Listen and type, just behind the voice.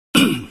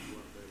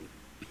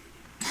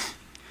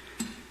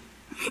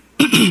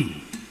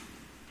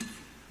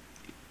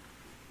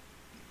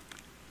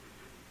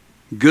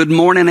Good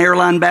morning,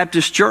 Airline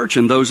Baptist Church,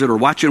 and those that are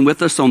watching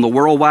with us on the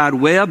World Wide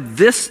Web.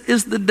 This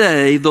is the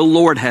day the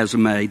Lord has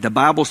made. The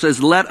Bible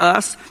says, let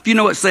us, if you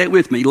know it, say it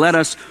with me, let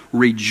us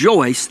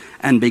rejoice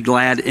and be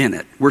glad in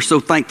it. We're so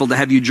thankful to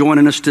have you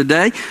joining us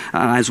today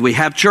as we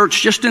have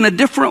church just in a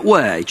different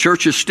way.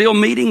 Church is still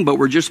meeting, but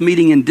we're just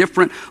meeting in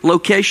different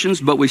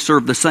locations, but we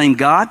serve the same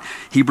God.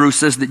 Hebrews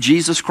says that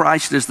Jesus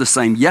Christ is the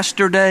same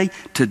yesterday,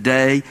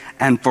 today,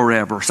 and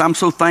forever. So I'm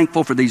so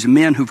thankful for these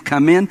men who've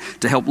come in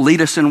to help lead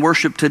us in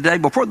worship today.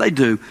 Before they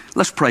do,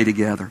 let's pray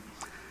together.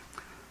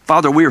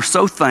 Father, we are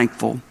so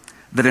thankful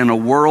that in a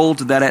world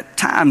that at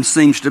times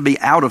seems to be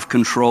out of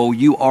control,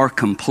 you are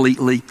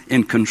completely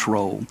in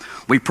control.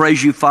 We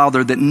praise you,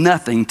 Father, that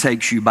nothing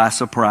takes you by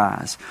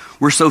surprise.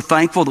 We're so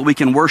thankful that we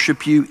can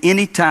worship you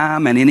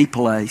anytime and any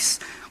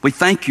place. We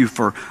thank you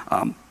for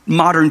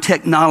modern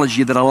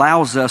technology that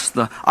allows us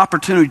the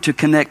opportunity to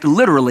connect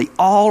literally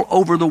all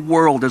over the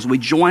world as we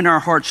join our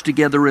hearts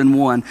together in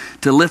one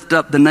to lift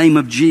up the name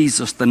of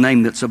Jesus, the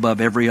name that's above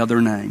every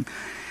other name.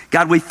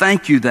 God, we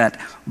thank you that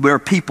where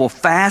people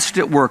fast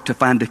at work to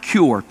find a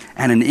cure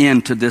and an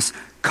end to this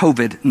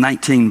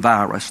COVID-19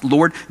 virus.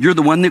 Lord, you're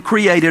the one that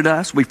created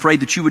us. We pray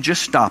that you would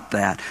just stop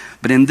that.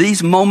 But in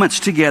these moments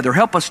together,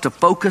 help us to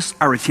focus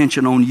our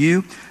attention on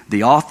you,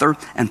 the author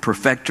and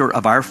perfecter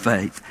of our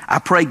faith. I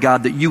pray,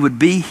 God, that you would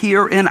be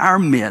here in our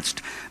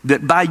midst,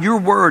 that by your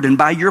word and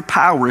by your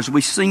power, as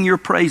we sing your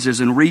praises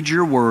and read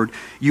your word,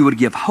 you would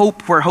give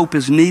hope where hope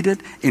is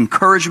needed,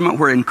 encouragement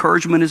where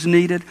encouragement is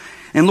needed.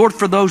 And Lord,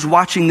 for those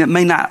watching that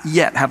may not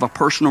yet have a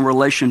personal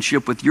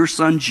relationship with your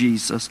son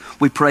Jesus,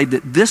 we pray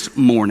that this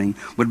morning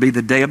would be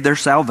the day of their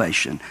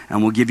salvation.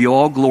 And we'll give you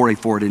all glory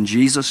for it in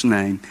Jesus'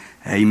 name.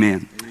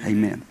 Amen.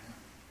 Amen.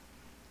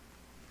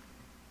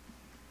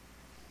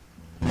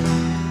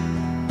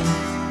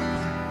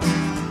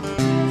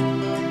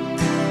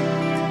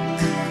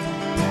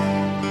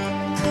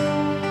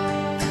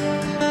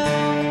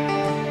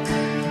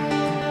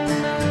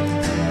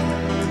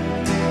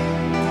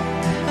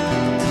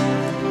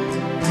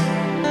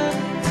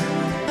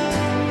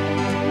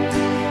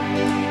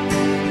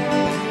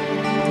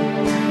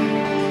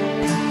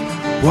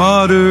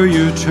 Water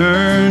you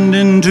turned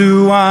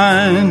into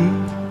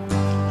wine.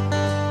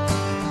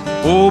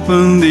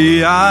 Open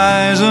the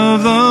eyes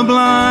of the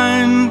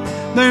blind.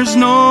 There's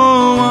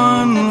no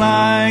one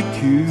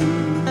like you.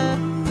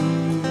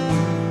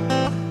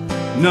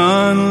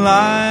 None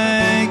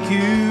like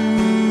you.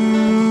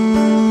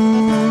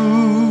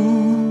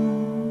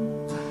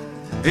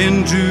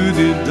 Into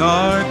the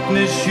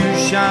darkness you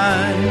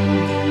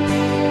shine.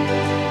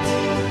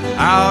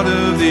 Out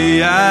of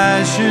the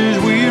ashes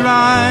we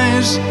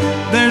rise.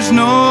 There's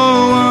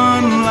no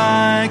one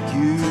like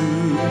you.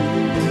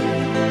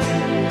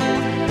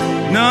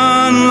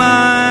 None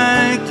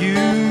like you.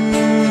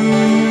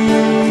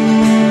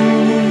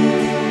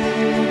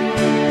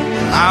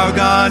 Our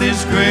God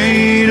is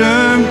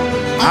greater.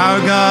 Our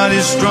God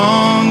is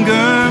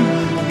stronger.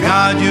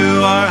 God,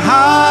 you are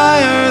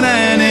higher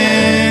than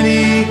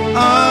any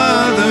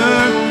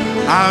other.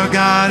 Our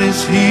God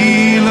is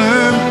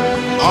healer.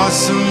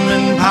 Awesome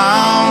in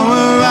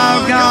power,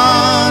 our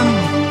God,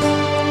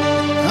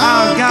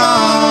 our God.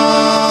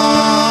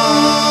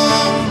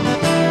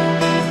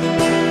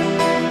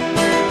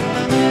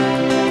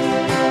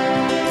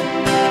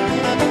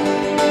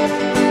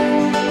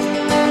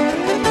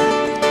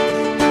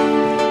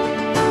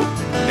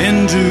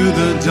 Into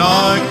the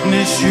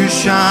darkness you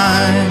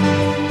shine.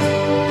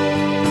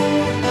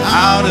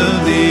 Out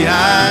of the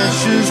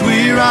ashes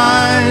we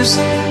rise.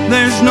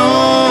 There's no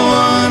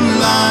one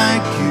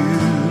like you.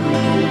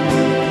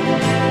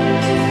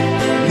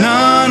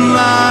 None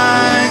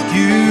like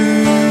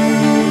you.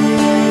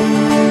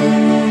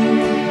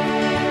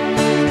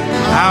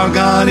 Our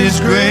God is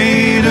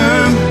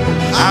greater.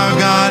 Our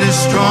God is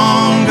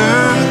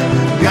stronger.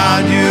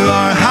 God, you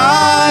are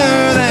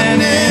higher than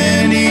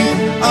any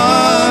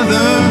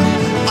other.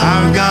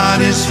 Our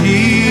God is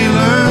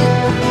healer.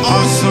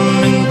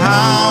 Awesome in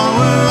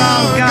power.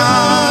 Our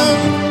God.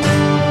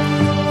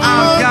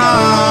 Our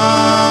God.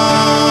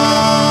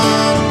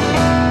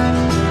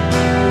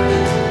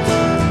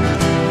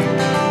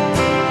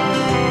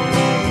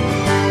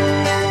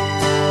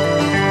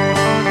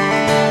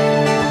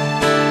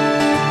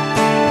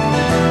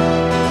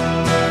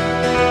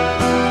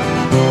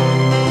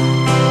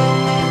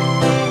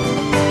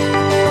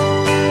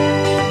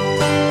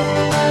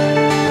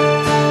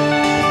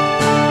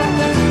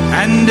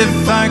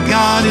 If our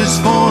God is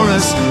for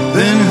us,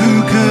 then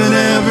who could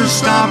ever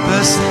stop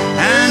us?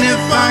 And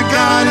if our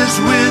God is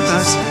with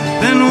us,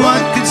 then what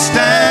could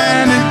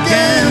stand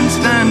against?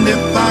 And if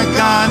our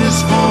God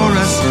is for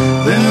us,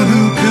 then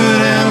who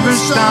could ever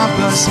stop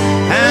us?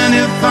 And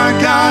if our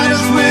God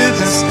is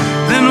with us,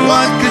 then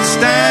what could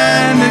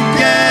stand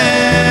against?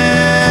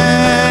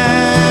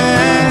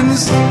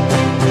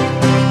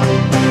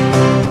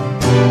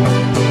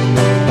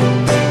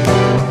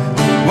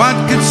 What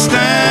could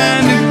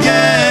stand against?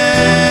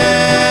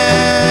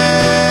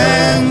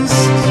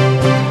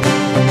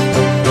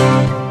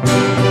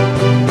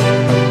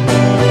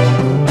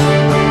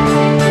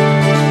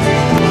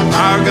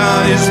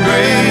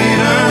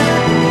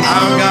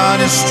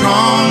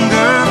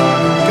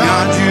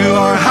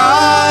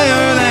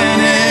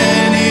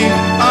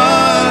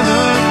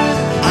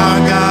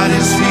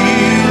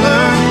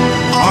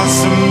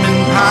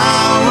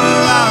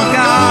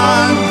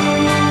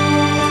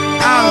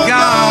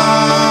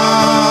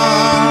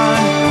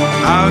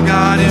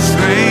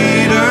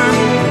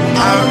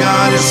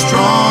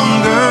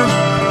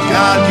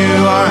 God,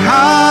 you are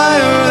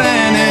higher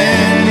than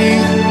any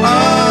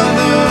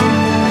other.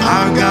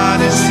 Our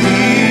God is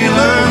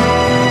healer,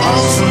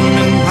 awesome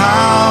in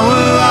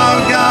power. Our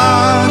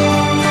God,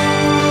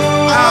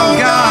 our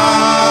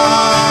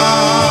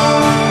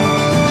God.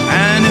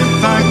 And if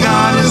our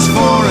God is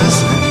for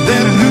us,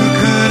 then who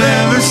could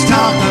ever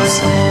stop us?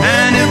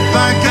 And if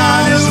our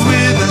God is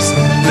with us,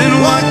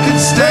 then what could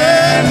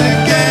stand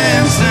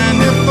against?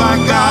 And if our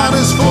God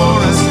is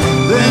for us,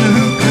 then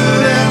who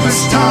could ever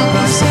stop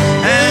us?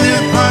 And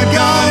if our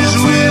God is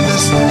with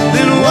us,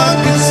 then what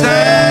could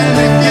stand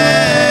against?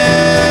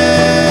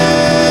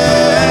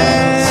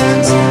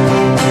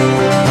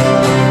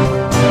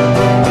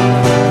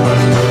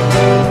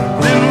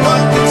 Then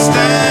what could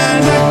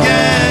stand against?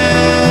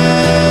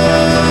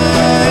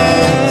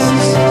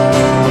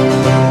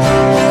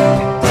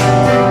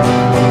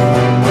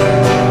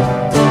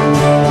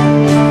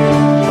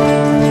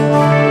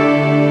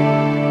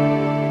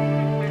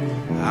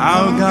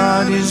 Our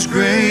God is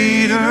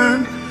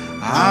greater,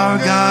 our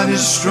God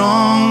is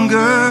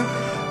stronger.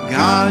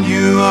 God,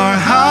 you are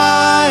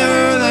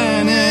higher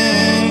than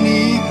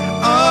any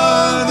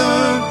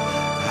other.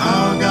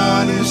 Our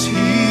God is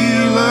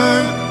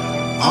healer,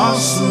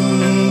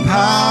 awesome in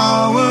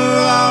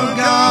power. Our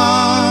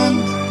God,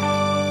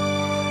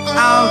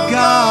 our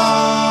God.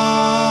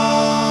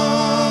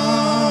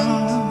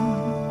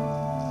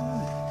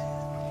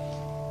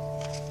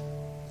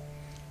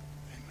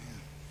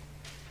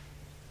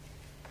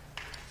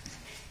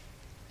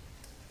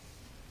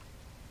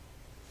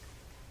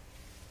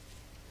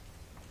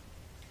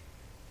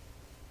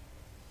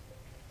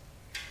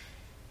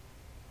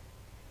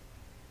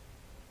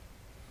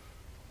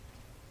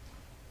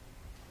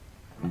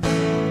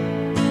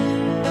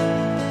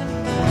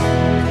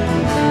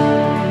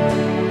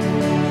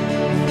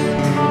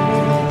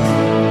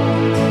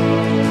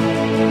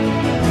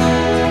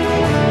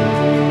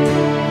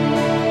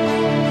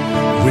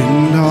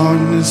 When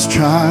darkness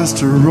tries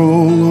to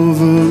roll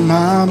over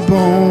my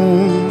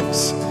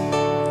bones,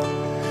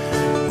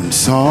 when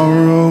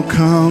sorrow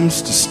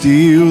comes to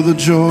steal the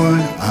joy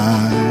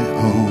I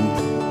own,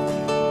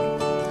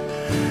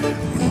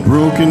 when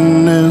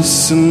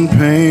brokenness and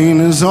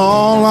pain is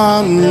all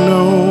I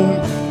know,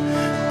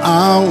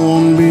 I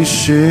won't be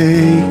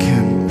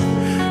shaken.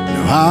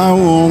 No, I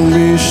won't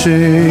be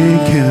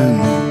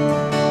shaken.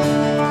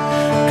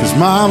 'Cause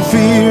my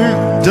fear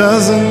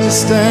doesn't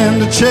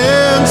stand a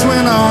chance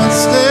when I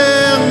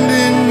stand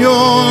in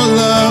your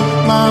love.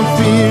 My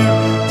fear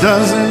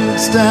doesn't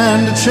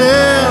stand a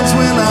chance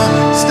when I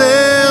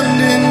stand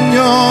in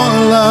your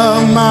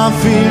love. My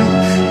fear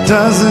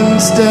doesn't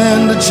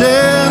stand a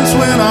chance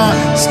when I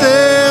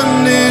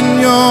stand in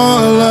your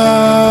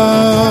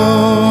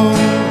love.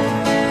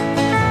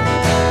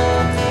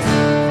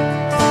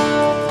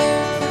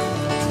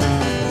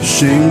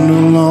 Shame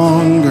no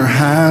longer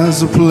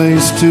has a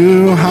place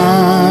to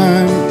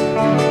hide.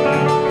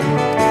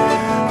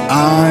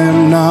 I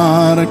am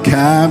not a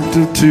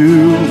captive to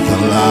the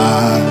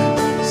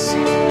lies.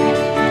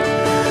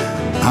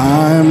 I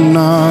am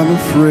not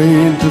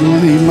afraid to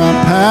leave my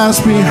past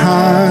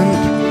behind.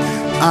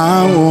 I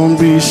won't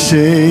be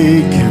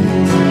shaken.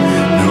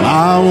 No, I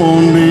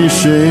won't be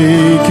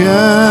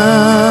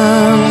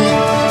shaken.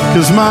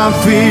 'Cause my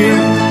fear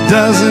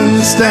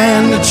doesn't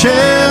stand a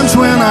chance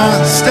when I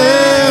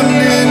stand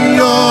in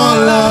your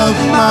love.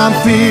 My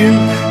fear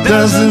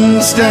doesn't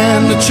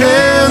stand a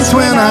chance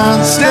when I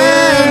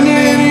stand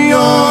in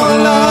your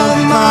love.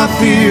 My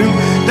fear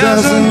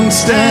doesn't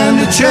stand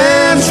a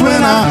chance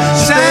when I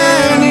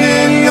stand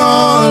in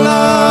your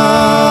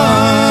love.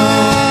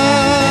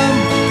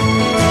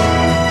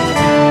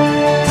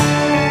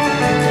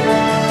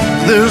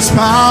 There's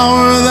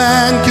power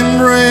that can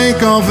break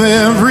off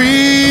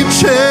every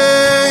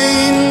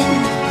chain.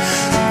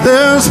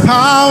 There's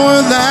power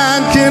that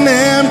can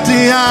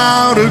empty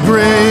out a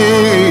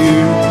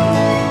grave.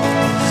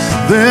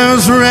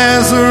 There's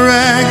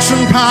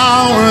resurrection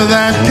power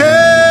that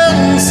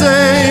can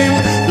save.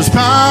 There's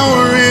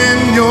power in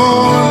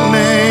your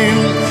name.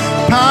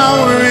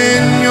 Power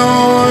in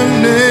your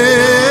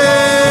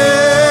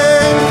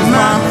name.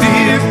 My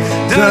fear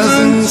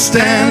doesn't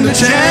stand a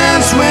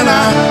chance when I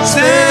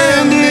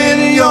stand in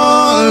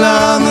your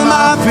love.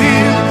 My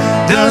fear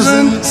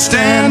doesn't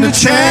stand a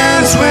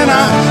chance when I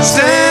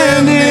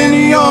stand in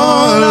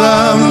your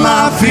love.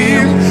 My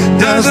fear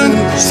doesn't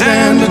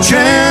stand a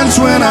chance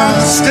when I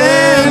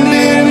stand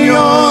in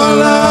your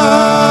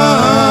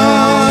love.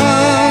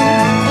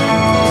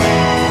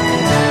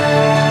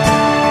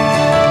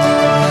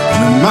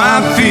 My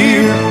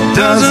fear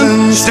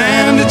doesn't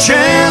stand a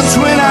chance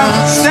when I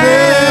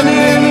stand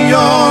in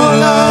your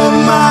love.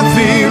 My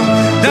fear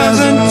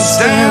doesn't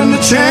stand a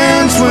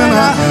chance when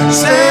I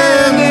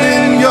stand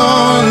in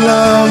your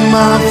love.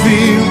 My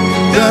fear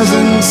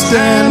doesn't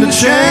stand a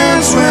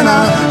chance when I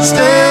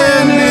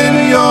stand in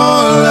your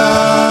love.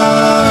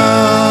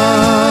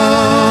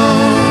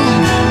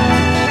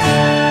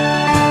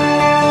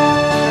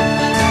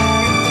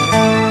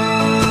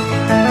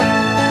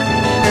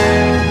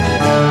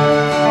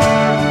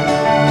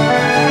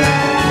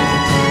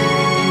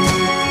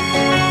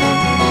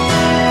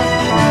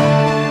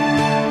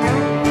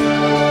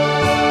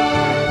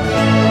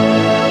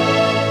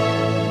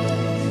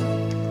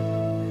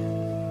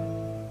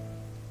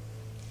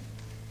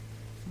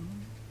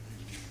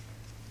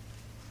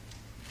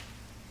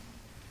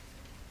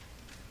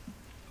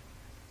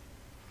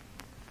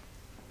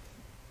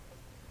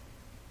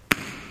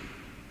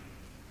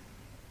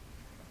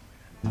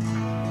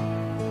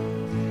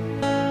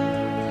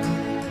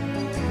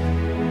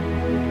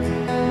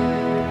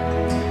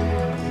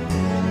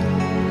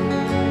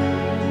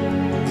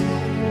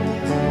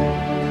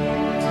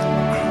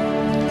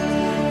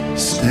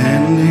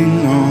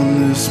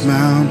 this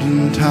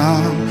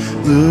mountaintop,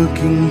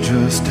 looking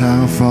just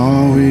how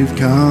far we've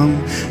come,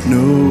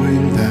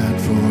 knowing that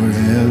for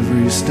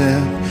every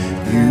step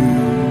you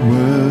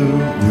were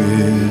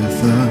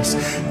with us,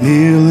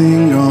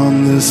 kneeling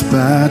on this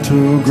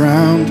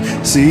battleground,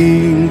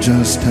 seeing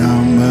just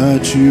how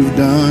much you've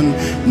done,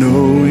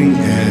 knowing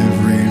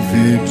every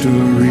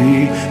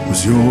victory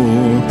was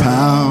your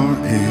power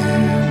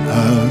in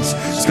us.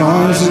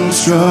 Scars and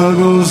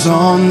struggles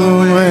on the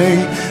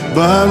way,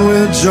 but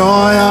with joy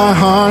our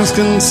hearts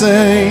can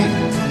say,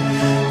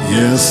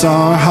 yes,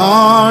 our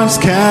hearts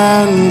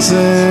can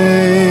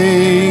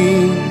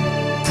say.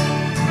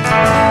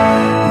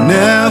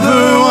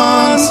 Never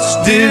once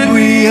did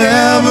we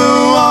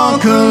ever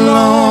walk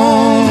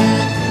alone.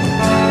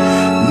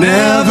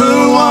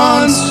 Never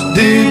once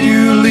did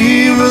you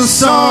leave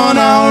us on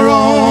our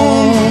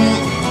own.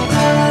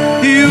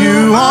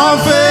 You are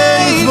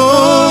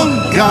faithful,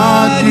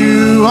 God,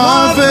 you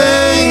are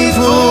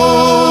faithful.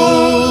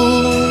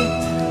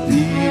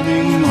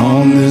 Leading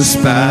on this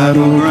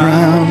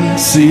battleground,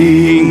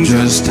 seeing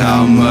just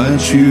how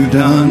much you've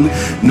done,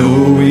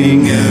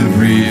 knowing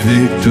every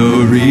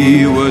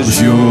victory was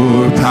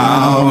your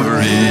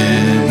power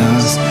in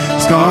us.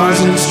 Scars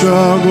and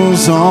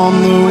struggles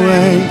on the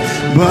way,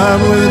 but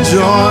with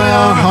joy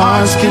our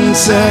hearts can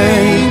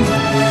say,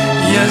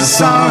 yes,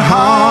 our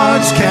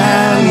hearts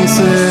can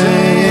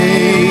say.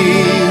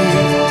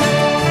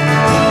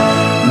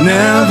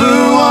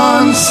 Never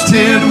once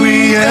did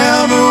we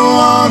ever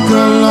walk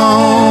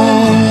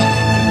alone.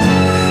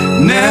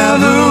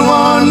 Never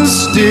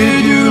once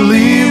did you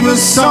leave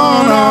us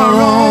on our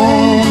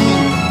own.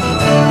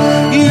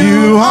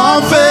 You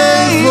are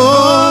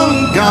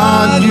faithful,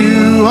 God,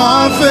 you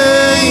are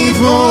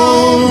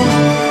faithful.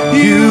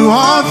 You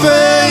are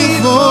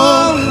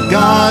faithful,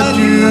 God,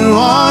 you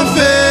are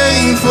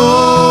faithful.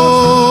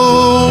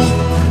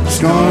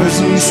 Scars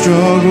and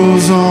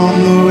struggles on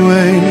the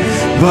way,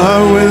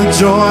 but with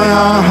joy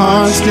our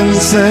hearts can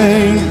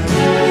say,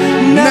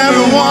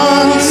 never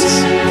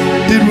once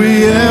did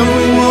we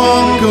ever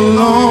walk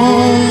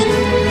alone.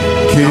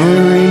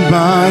 Carried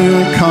by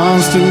your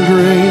constant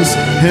grace,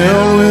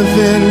 held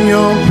within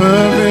your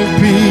perfect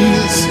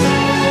peace.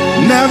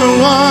 Never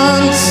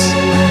once,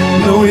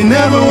 no, we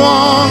never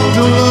walked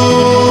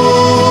alone.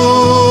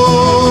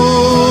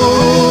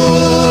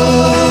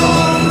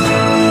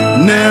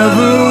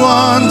 Never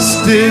once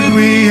did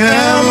we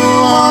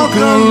ever walk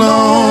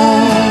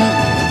alone.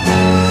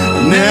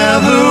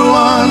 Never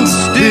once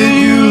did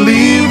you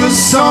leave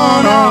us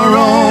on our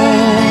own.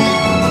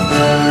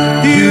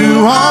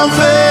 You are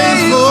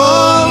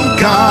faithful,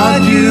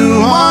 God,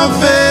 you are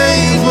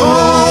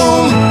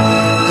faithful.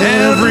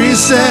 Every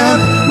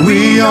step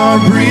we are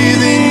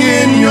breathing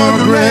in your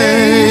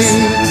grace.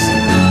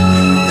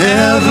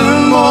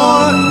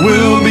 Evermore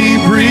we'll be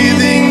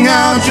breathing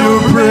out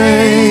your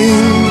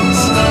praise.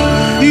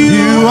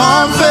 You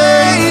are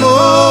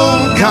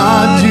faithful,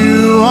 God,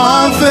 you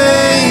are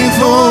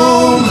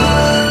faithful.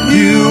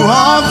 You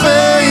are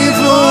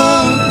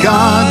faithful,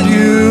 God,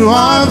 you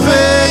are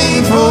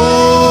faithful.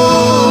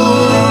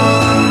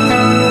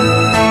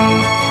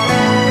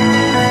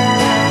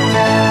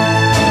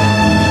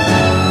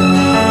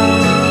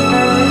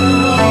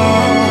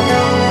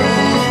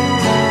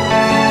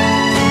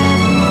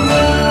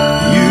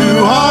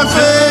 You are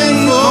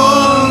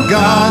faithful,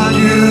 God,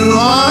 you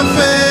are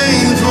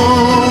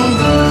faithful.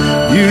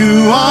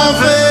 You are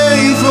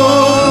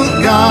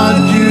faithful,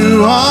 God,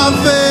 you are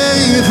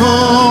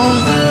faithful.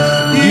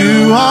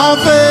 You are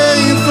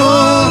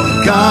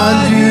faithful,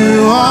 God,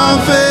 you are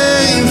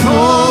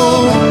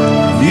faithful.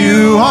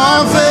 You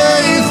are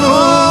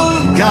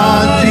faithful,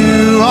 God,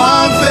 you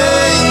are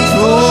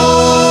faithful.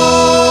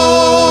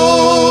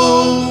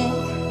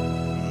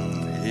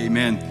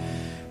 Amen.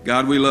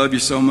 God, we love you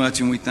so much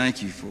and we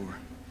thank you for,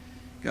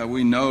 God,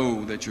 we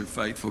know that you're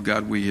faithful.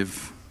 God, we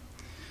have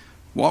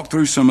walked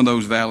through some of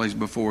those valleys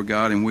before,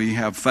 God, and we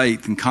have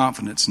faith and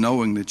confidence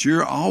knowing that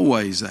you're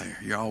always there.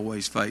 You're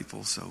always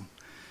faithful. So,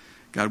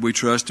 God, we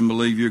trust and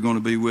believe you're going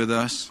to be with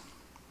us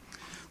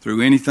through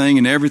anything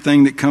and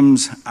everything that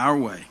comes our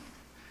way.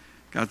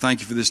 God, thank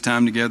you for this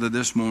time together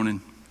this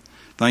morning.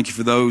 Thank you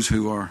for those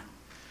who are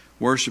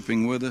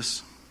worshiping with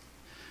us,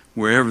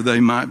 wherever they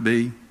might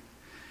be.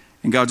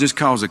 And God, just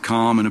cause a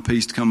calm and a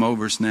peace to come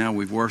over us now.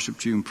 We've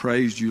worshiped you and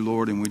praised you,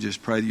 Lord, and we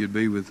just pray that you'd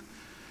be with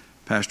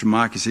Pastor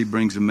Mike as he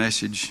brings a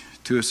message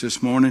to us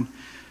this morning.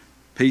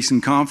 Peace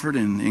and comfort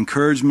and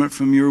encouragement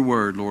from your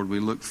word, Lord. We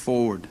look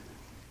forward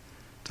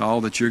to all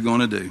that you're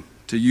going to do.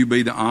 To you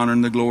be the honor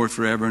and the glory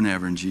forever and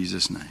ever in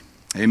Jesus' name.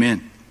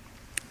 Amen.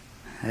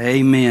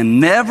 Amen.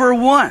 Never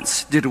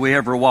once did we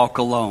ever walk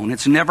alone.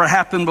 It's never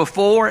happened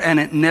before, and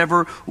it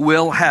never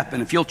will happen.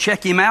 If you'll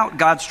check him out,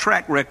 God's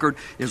track record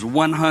is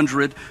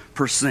 100%.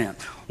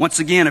 Once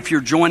again, if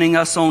you're joining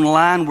us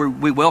online,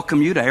 we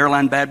welcome you to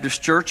Airline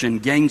Baptist Church in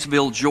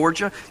Gainesville,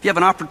 Georgia. If you have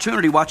an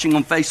opportunity watching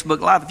on Facebook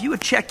Live, if you would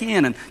check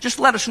in and just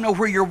let us know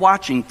where you're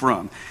watching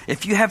from.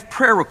 If you have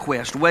prayer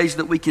requests, ways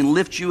that we can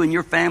lift you and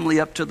your family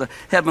up to the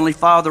Heavenly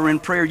Father in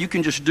prayer, you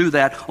can just do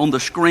that on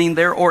the screen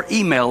there or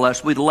email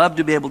us. We'd love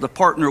to be able to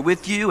partner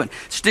with you and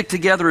stick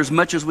together as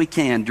much as we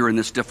can during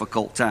this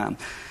difficult time.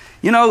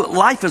 You know,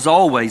 life is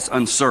always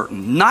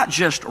uncertain, not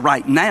just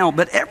right now,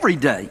 but every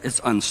day is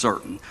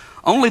uncertain.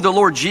 Only the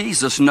Lord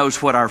Jesus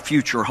knows what our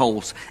future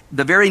holds.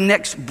 The very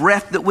next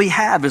breath that we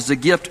have is a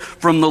gift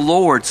from the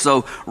Lord.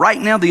 So right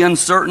now, the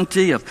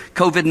uncertainty of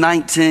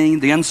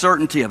COVID-19, the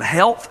uncertainty of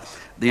health,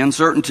 the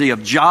uncertainty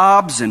of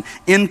jobs and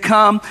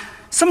income.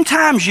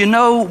 Sometimes, we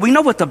know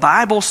what the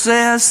Bible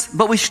says,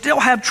 but we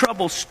still have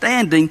trouble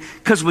standing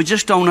because we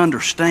just don't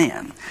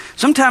understand.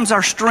 Sometimes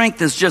our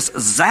strength is just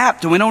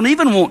zapped and we don't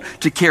even want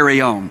to carry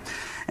on.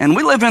 And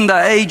we live in the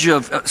age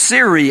of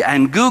Siri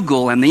and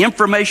Google and the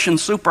information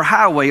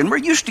superhighway, and we're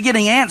used to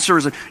getting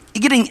answers,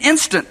 getting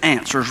instant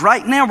answers.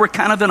 Right now, we're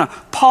kind of in a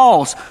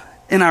pause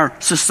in our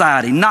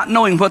society, not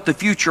knowing what the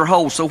future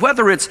holds. So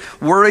whether it's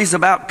worries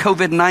about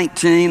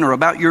COVID-19 or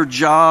about your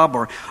job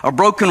or a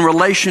broken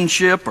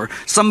relationship or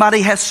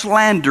somebody has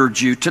slandered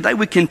you, today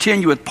we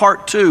continue with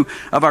part 2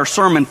 of our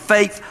sermon,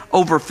 Faith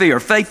Over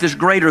Fear. Faith is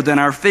greater than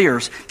our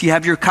fears. If you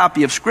have your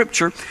copy of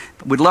Scripture,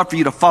 we'd love for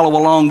you to follow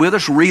along with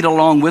us, read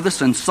along with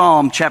us in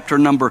Psalm chapter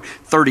number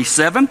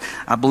 37.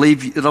 I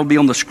believe it'll be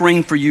on the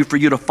screen for you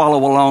to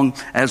follow along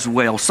as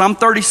well. Psalm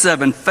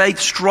 37, Faith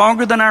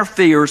Stronger Than Our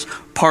Fears,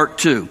 part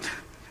 2.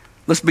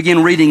 Let's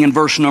begin reading in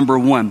verse number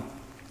 1.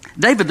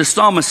 David the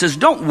psalmist says,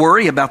 "Don't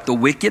worry about the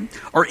wicked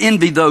or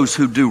envy those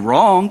who do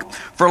wrong,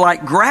 for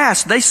like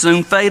grass they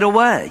soon fade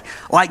away.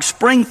 Like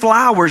spring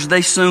flowers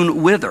they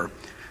soon wither.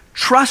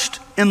 Trust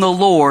in the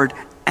Lord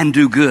and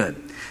do good.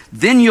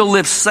 Then you'll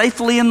live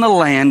safely in the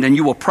land and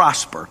you will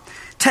prosper.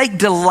 Take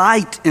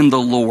delight in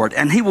the Lord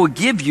and He will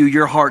give you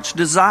your heart's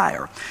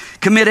desire.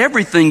 Commit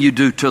everything you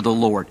do to the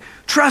Lord,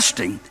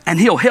 trusting, and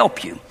He'll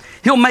help you.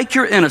 He'll make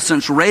your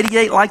innocence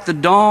radiate like the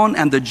dawn,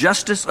 and the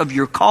justice of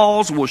your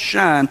cause will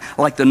shine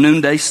like the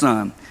noonday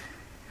sun."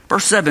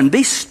 Verse 7,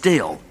 be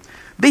still.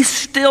 Be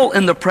still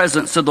in the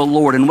presence of the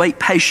Lord and wait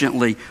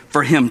patiently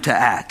for Him to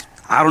act.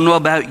 I don't know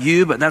about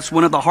you, but that's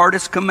one of the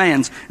hardest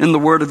commands in the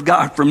Word of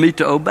God for me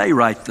to obey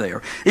right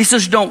there. He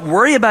says, don't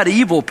worry about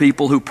evil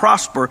people who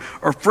prosper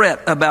or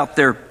fret about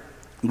their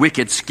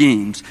wicked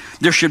schemes.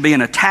 There should be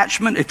an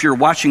attachment if you're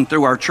watching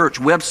through our church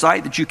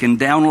website that you can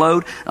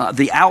download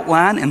the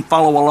outline and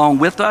follow along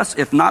with us.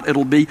 If not,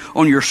 it'll be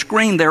on your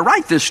screen there.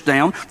 Write this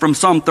down from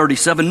Psalm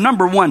 37.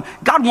 Number 1,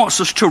 God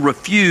wants us to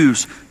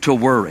refuse to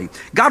worry.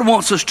 God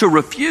wants us to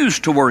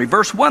refuse to worry.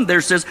 Verse 1 there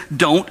says,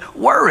 don't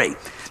worry.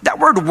 That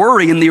word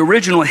worry in the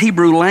original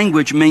Hebrew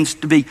language means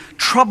to be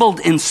troubled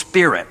in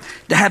spirit,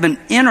 to have an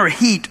inner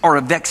heat or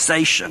a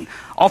vexation.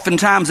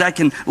 Oftentimes that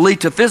can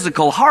lead to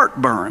physical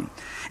heartburn.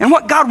 And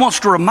what God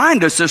wants to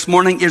remind us this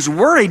morning is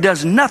worry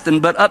does nothing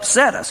but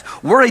upset us.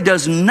 Worry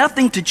does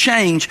nothing to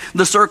change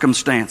the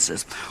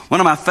circumstances. One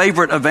of my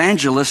favorite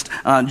evangelists,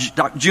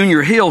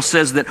 Junior Hill,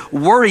 says that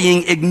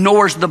worrying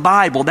ignores the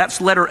Bible.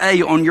 That's letter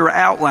A on your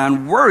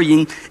outline.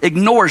 Worrying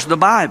ignores the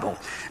Bible.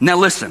 Now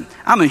listen,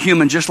 I'm a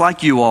human just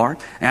like you are,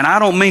 and I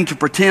don't mean to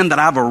pretend that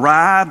I've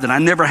arrived and I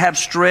never have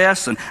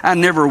stress and I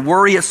never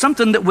worry. It's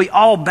something that we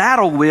all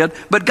battle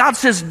with, but God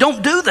says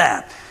don't do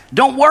that.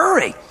 Don't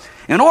worry.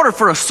 In order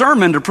for a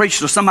sermon to preach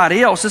to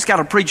somebody else, it's got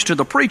to preach to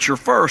the preacher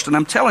first. And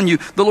I'm telling you,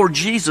 the Lord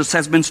Jesus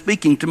has been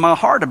speaking to my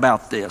heart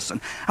about this. And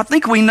I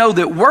think we know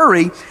that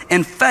worry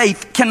and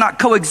faith cannot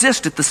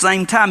coexist at the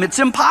same time. It's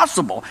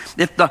impossible.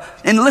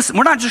 And listen,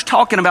 we're not just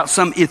talking about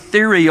some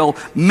ethereal,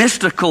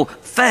 mystical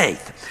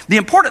faith. The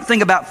important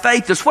thing about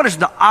faith is, what is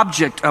the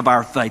object of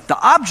our faith? The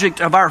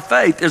object of our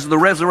faith is the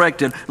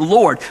resurrected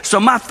Lord. So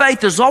my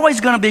faith is always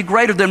going to be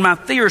greater than my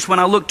fears when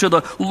I look to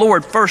the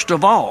Lord first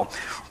of all.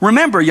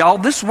 Remember, y'all,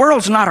 this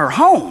world's not our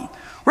home.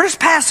 We're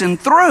just passing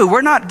through.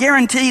 We're not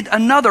guaranteed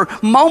another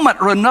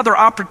moment or another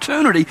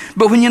opportunity.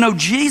 But when you know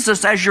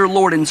Jesus as your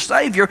Lord and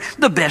Savior,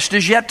 the best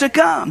is yet to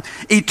come.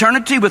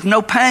 Eternity with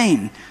no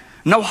pain,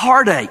 no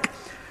heartache,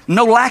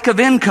 no lack of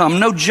income,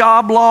 no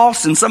job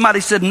loss, and somebody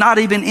said not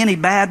even any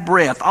bad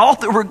breath. All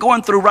that we're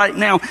going through right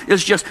now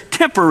is just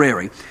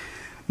temporary.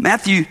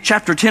 Matthew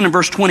chapter 10 and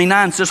verse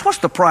 29 says, what's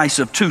the price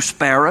of 2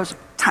 sparrows?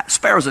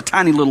 Sparrow's a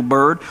tiny little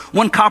bird.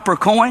 1 copper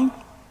coin?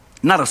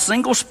 Not a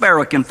single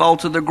sparrow can fall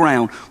to the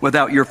ground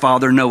without your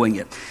Father knowing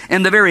it.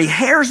 And the very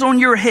hairs on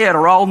your head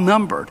are all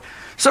numbered.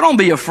 So don't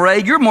be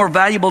afraid. You're more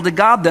valuable to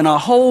God than a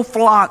whole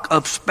flock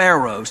of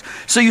sparrows.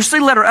 So you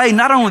see, letter A,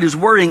 not only does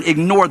worrying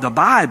ignore the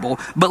Bible,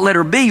 but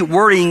letter B,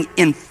 worrying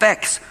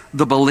infects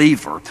the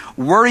believer.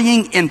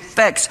 Worrying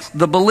infects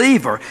the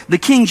believer. The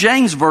King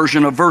James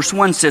Version of verse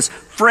 1 says,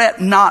 fret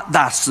not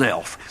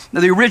thyself.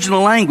 Now, the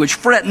original language,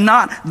 fret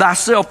not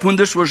thyself, when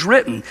this was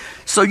written.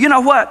 So you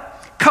know what?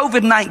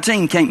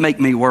 COVID-19 can't make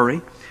me worry.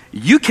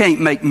 You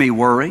can't make me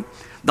worry.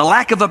 The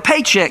lack of a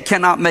paycheck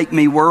cannot make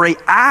me worry.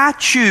 I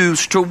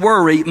choose to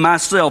worry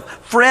myself.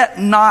 Fret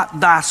not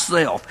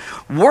thyself.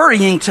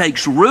 Worrying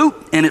takes root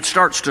and it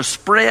starts to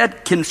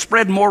spread, can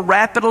spread more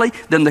rapidly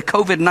than the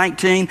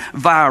COVID-19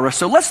 virus.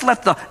 So let's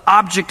let the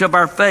object of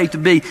our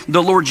faith be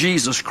the Lord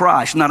Jesus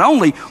Christ. Not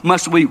only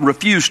must we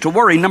refuse to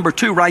worry, number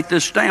 2, write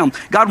this down.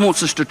 God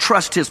wants us to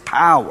trust His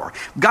power.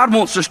 God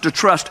wants us to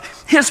trust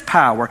His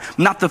power,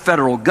 not the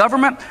federal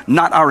government,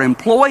 not our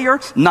employer,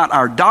 not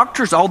our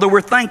doctors, although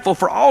we're thankful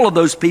for all of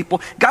those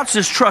people. God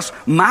says, trust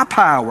my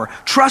power.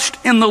 Trust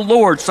in the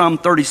Lord, Psalm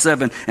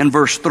 37 and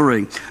verse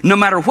 3. No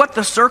matter what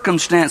the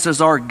circumstances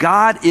are,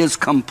 God is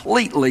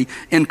completely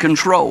in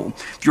control.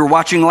 If you were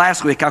watching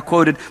last week, I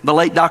quoted the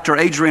late Dr.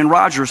 Adrian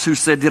Rogers, who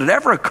said, did it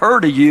ever occur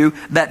to you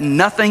that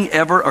nothing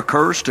ever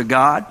occurs to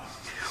God?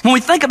 When we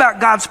think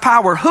about God's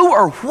power, who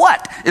or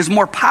what is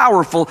more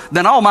powerful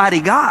than Almighty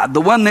God,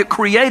 the one that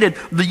created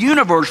the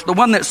universe, the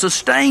one that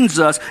sustains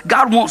us?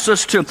 God wants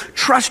us to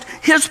trust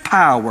His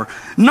power.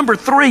 Number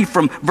 3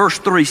 from verse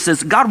 3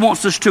 says, God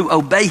wants us to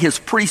obey His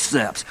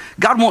precepts.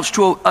 God wants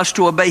us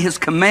to obey His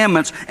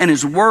commandments and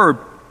His word.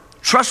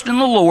 Trust in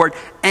the Lord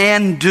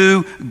and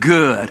do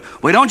good.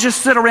 We don't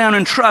just sit around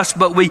and trust,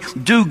 but we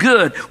do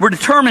good. We're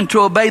determined to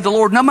obey the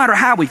Lord no matter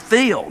how we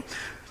feel.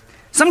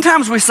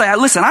 Sometimes we say,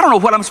 listen, I don't know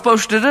what I'm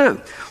supposed to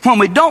do. When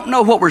we don't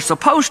know what we're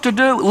supposed to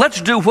do, let's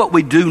do what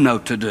we do know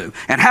to do.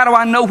 And how do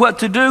I know what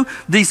to do?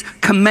 These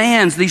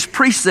commands, these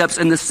precepts,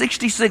 and the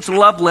 66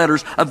 love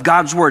letters of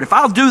God's Word. If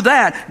I'll do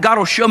that, God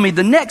will show me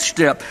the next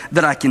step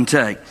that I can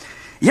take.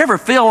 You ever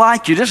feel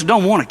like you just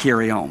don't want to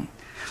carry on?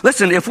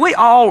 Listen, if we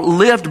all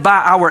lived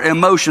by our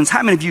emotions,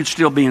 how many of you would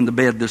still be in the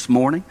bed this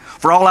morning?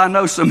 For all I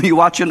know, some of you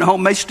watching at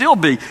home may still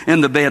be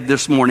in the bed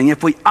this morning.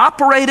 If we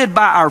operated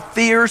by our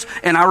fears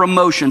and our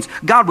emotions,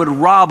 God would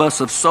rob us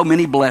of so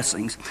many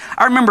blessings.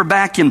 I remember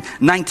back in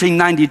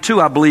 1992,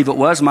 I believe it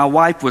was, my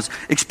wife was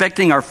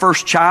expecting our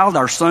first child,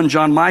 our son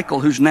John Michael,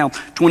 who's now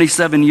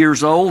 27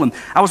 years old. And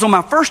I was on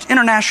my first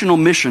international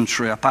mission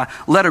trip. I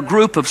led a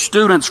group of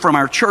students from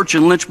our church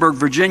in Lynchburg,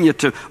 Virginia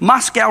to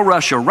Moscow,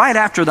 Russia, right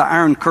after the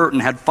Iron Curtain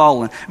had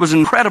fallen. It was an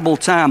incredible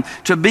time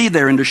to be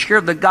there and to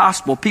share the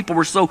gospel. People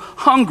were so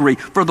hungry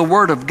for the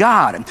Word of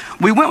God. And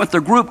we went with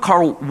a group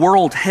called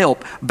World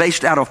Help,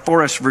 based out of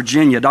Forest,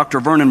 Virginia.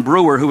 Dr. Vernon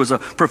Brewer, who was a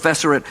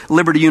professor at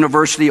Liberty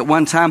University at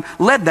one time,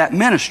 led that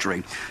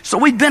ministry. So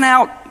we'd been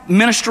out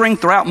ministering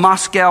throughout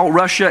Moscow,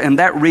 Russia, and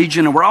that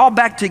region, and we're all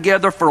back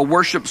together for a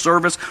worship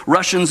service,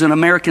 Russians and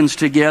Americans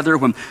together,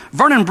 when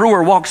Vernon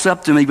Brewer walks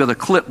up to me with a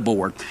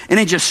clipboard, and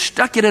he just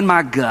stuck it in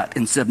my gut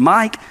and said,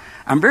 Mike,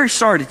 I'm very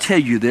sorry to tell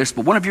you this,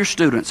 but one of your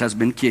students has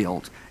been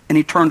killed. And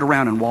he turned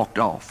around and walked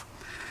off.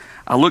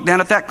 I looked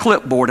down at that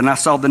clipboard and I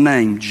saw the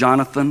name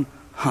Jonathan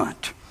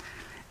Hunt.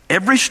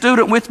 Every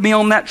student with me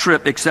on that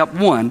trip, except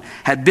one,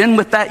 had been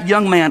with that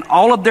young man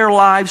all of their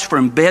lives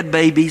from bed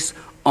babies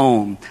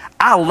on.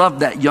 I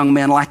love that young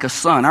man like a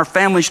son. Our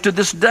families to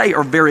this day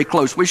are very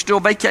close. We still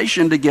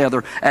vacation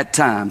together at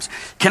times.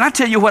 Can I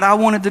tell you what I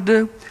wanted to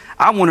do?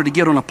 I wanted to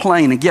get on a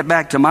plane and get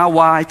back to my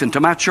wife and to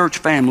my church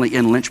family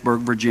in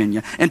Lynchburg,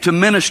 Virginia, and to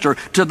minister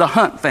to the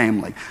Hunt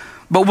family.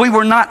 But we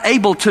were not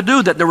able to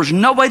do that. There was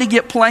no way to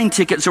get plane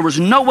tickets. There was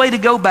no way to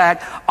go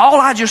back.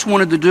 All I just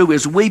wanted to do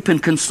is weep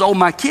and console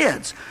my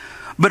kids.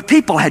 But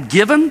people had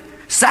given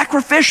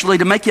sacrificially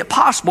to make it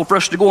possible for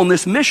us to go on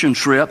this mission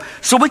trip,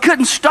 so we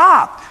couldn't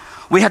stop.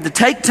 We had to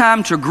take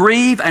time to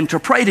grieve and to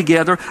pray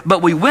together,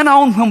 but we went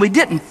on when we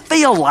didn't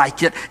feel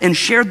like it and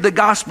shared the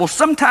gospel.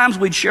 Sometimes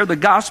we'd share the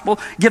gospel,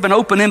 give an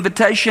open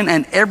invitation,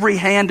 and every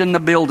hand in the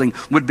building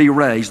would be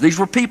raised. These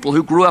were people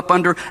who grew up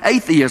under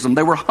atheism.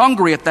 They were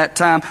hungry at that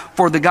time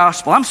for the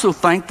gospel. I'm so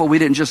thankful we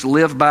didn't just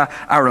live by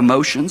our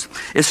emotions.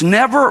 It's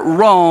never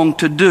wrong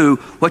to do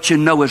what you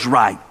know is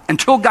right.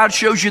 Until God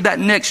shows you that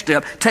next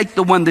step, take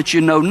the one that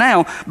you know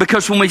now.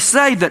 Because when we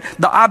say that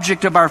the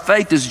object of our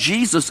faith is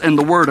Jesus and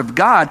the Word of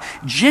God,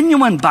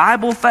 genuine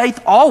Bible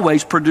faith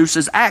always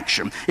produces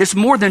action. It's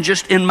more than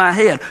just in my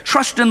head.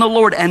 Trust in the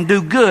Lord and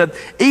do good,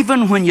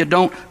 even when you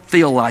don't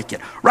feel like it.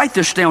 Write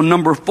this down,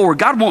 number 4.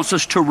 God wants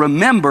us to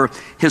remember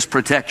His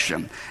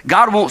protection.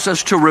 God wants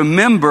us to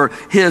remember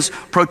His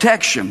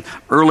protection.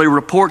 Early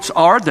reports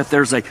are that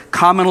there's a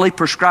commonly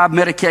prescribed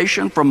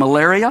medication for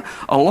malaria,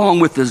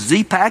 along with the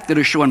Z-Pak, that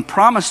is showing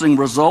promising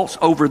results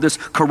over this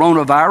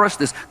coronavirus,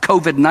 this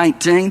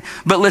COVID-19.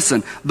 But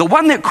listen, the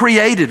one that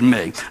created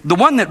me, the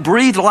one that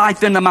breathed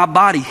life into my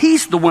body,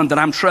 He's the one that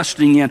I'm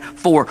trusting in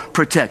for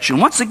protection.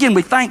 Once again,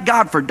 we thank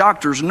God for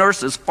doctors,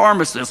 nurses,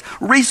 pharmacists,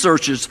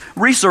 researchers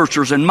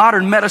in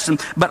modern medicine,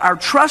 but our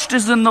trust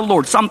is in the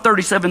Lord. Psalm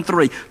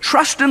 37:3,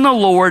 trust in the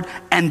Lord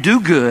and do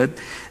good,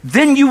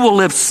 then you will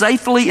live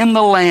safely in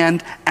the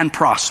land and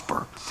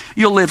prosper.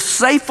 You'll live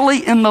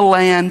safely in the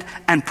land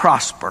and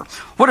prosper.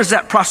 What does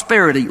that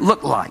prosperity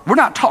look like? We're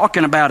not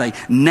talking about a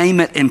name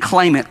it and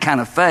claim it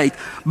kind of faith,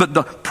 but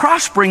the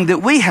prospering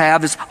that we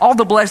have is all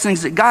the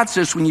blessings that God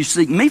says, when you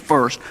seek me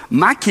first,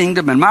 my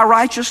kingdom and my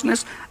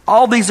righteousness,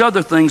 all these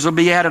other things will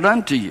be added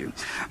unto you.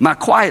 My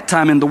quiet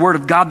time in the Word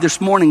of God this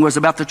morning was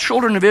about the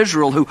children of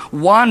Israel who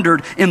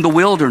wandered in the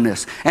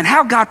wilderness and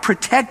how God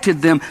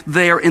protected them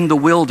there in the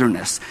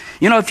wilderness.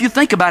 You know, if you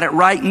think about it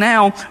right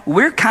now,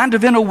 we're kind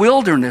of in a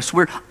wilderness.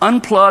 We're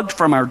unplugged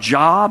from our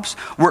jobs.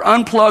 We're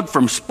unplugged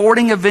from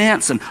sporting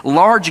events and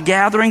large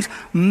gatherings.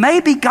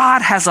 Maybe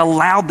God has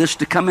allowed this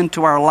to come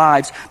into our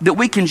lives that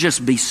we can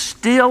just be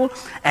still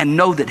and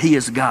know that He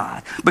is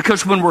God.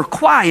 Because when we're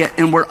quiet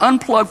and we're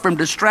unplugged from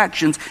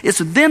distractions, it's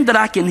then that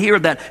I can hear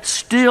that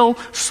still,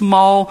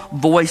 small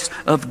voice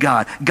of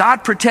God.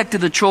 God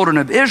protected the children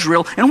of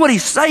Israel, and what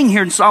He's saying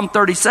here in Psalm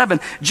 37,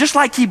 just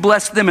like He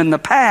blessed them in the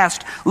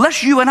past,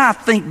 let's you and I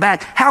think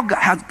back, how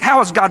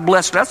has God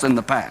blessed us in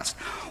the past?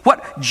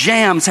 What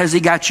jams has He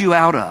got you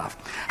out of?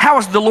 How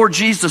has the Lord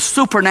Jesus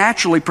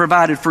supernaturally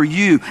provided for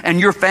you and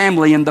your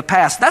family in the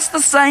past? That's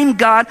the same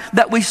God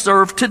that we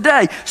serve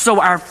today.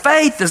 So our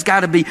faith has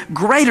got to be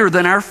greater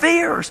than our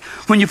fears.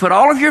 When you put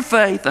all of your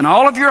faith and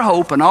all of your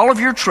hope and all of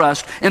your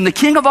trust in the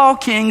King of all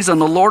kings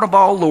and the Lord of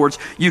all lords,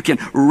 you can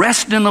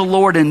rest in the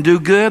Lord and do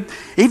good,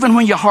 even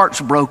when your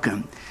heart's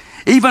broken.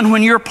 Even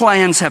when your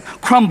plans have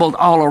crumbled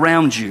all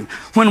around you.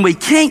 When we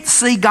can't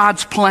see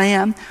God's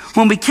plan,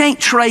 when we can't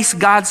trace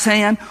God's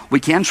hand, we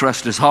can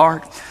trust His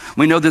heart.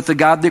 We know that the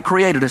God that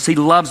created us, He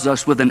loves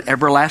us with an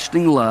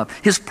everlasting love.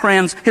 His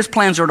plans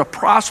are to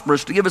prosper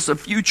us, to give us a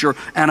future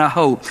and a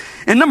hope.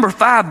 And number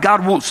 5,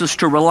 God wants us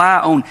to rely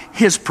on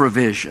His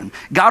provision.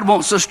 God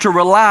wants us to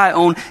rely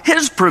on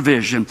His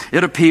provision.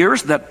 It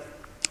appears that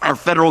our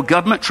federal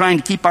government, trying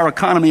to keep our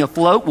economy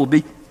afloat, will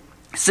be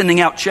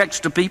sending out checks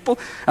to people.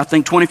 I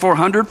think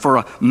 $2,400 for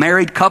a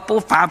married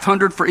couple,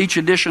 $500 for each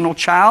additional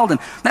child.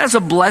 And that is a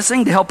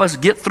blessing to help us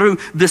get through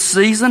this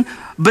season.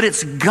 But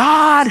it's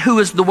God who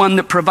is the one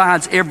that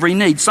provides every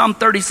need. Psalm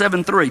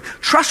 37:3,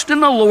 trust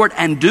in the Lord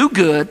and do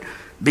good.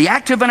 Be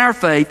active in our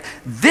faith.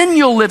 Then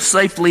you'll live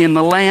safely in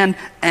the land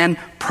and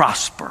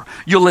prosper.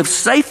 You'll live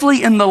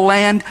safely in the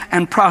land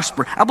and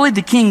prosper. I believe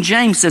the King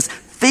James says,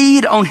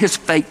 feed on His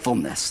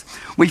faithfulness.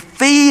 We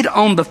feed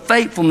on the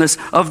faithfulness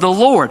of the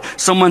Lord.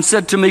 Someone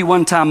said to me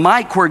one time,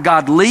 Mike, where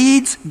God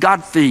leads,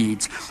 God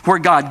feeds. Where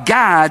God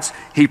guides,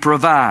 He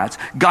provides.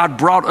 God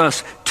brought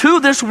us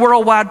to this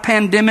worldwide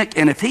pandemic,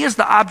 and if He is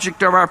the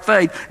object of our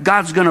faith,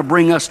 God's going to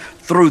bring us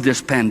through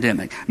this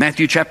pandemic.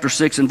 Matthew chapter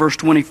 6 and verse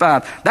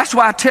 25. That's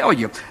why I tell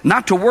you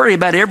not to worry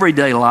about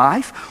everyday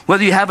life,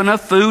 whether you have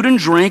enough food and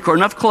drink or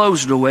enough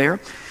clothes to wear.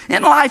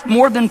 In life,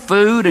 more than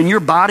food, and your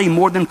body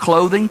more than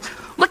clothing,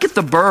 look at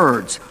the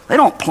birds. They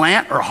don't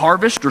plant or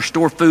harvest or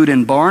store food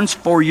in barns,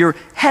 for your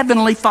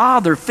heavenly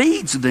Father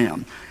feeds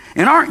them.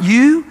 And aren't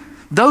you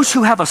those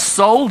who have a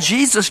soul?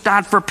 Jesus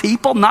died for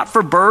people, not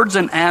for birds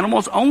and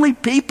animals. Only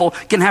people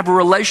can have a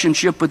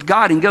relationship with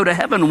God and go to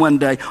heaven one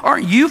day.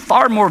 Aren't you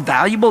far more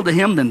valuable to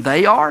Him than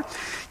they are?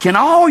 Can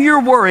all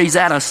your worries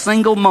add a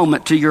single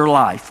moment to your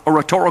life? A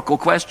rhetorical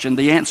question.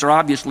 The answer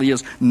obviously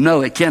is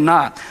no, it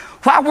cannot.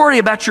 Why worry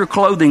about your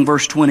clothing?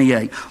 Verse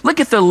 28. Look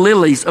at the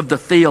lilies of the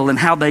field and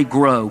how they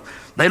grow.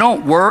 They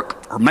don't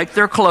work or make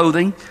their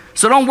clothing.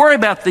 So don't worry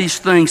about these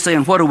things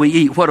saying, what do we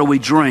eat? What do we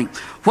drink?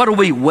 What do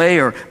we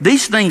wear?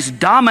 These things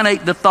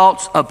dominate the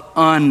thoughts of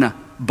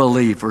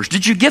unbelievers.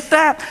 Did you get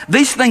that?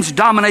 These things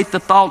dominate the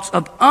thoughts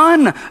of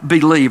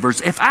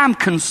unbelievers. If I'm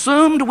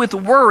consumed with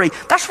worry,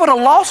 that's what a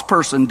lost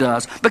person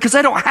does, because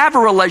they don't have a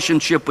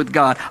relationship with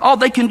God. All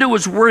they can do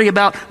is worry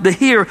about the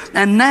here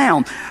and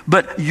now.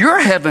 But your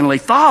heavenly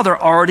Father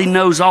already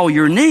knows all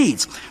your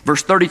needs.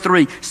 Verse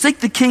 33, seek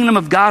the kingdom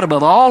of God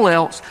above all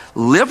else,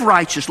 live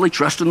righteously,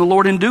 trust in the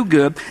Lord and do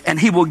good, and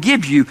He will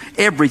give you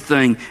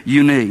everything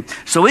you need.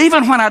 So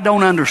even when I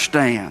don't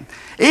understand,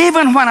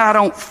 even when I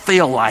don't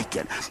feel like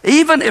it,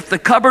 even if the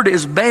cupboard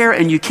is bare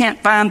and you can't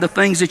find the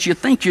things that you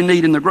think you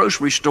need in the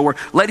grocery store,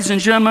 ladies and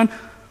gentlemen,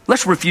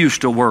 let's refuse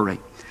to worry.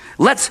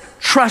 Let's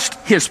trust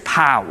His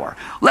power.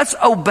 Let's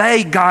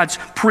obey God's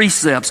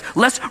precepts.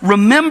 Let's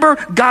remember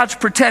God's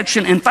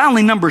protection. And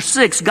finally, number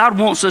 6, God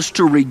wants us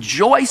to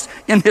rejoice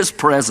in His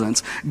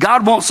presence.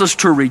 God wants us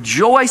to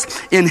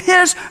rejoice in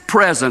His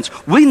presence.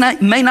 We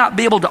may not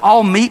be able to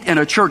all meet in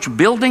a church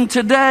building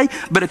today,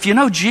 but if you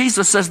know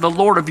Jesus as the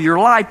Lord of your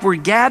life, we're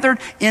gathered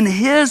in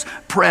His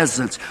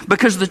presence.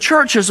 Because the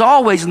church has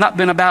always not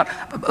been about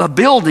a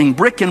building,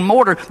 brick and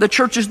mortar. The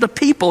church is the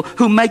people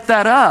who make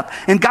that up.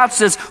 And God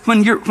says,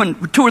 when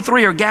 2 or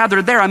 3 are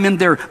gathered there, I'm in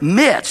their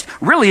midst.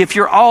 Really, if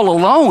you're all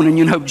alone and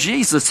you know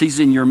Jesus, He's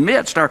in your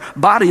midst. Our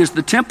body is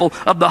the temple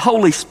of the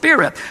Holy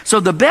Spirit. So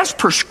the best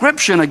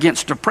prescription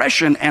against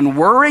depression and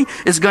worry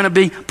is going to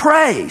be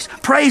praise.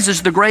 Praise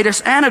is the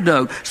greatest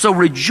antidote. So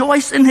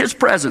rejoice in His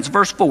presence.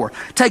 Verse 4,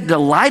 take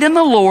delight in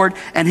the Lord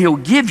and He'll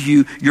give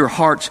you your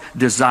heart's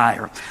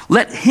desire.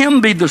 Let Him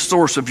be the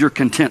source of your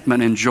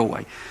contentment and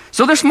joy.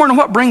 So this morning,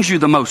 what brings you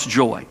the most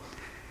joy?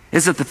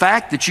 Is it the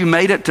fact that you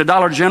made it to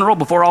Dollar General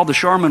before all the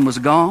Sherman was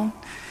gone?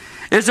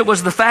 Is it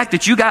was the fact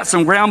that you got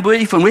some ground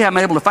beef and we haven't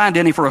been able to find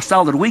any for a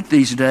solid week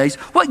these days?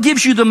 What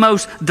gives you the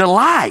most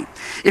delight?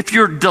 If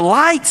your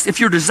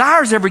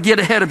desires ever get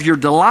ahead of your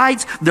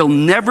delights, there'll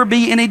never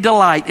be any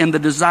delight in the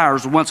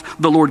desires once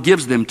the Lord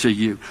gives them to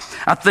you.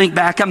 I think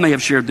back, I may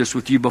have shared this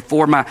with you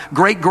before, my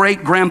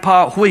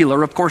great-great-grandpa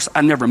Wheeler, of course, I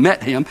never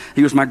met him.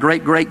 He was my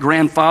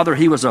great-great-grandfather.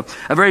 He was a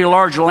very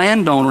large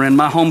landowner in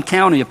my home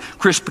county of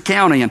Crisp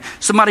County. And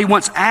somebody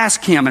once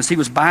asked him as he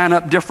was buying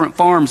up different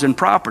farms and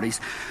properties,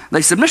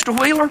 they said, "Mr.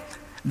 Wheeler,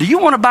 do you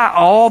want to buy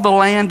all the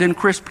land in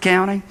Crisp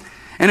County?"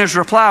 And his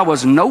reply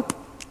was, "Nope,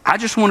 I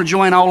just want to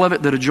join all of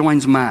it that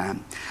adjoins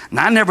mine."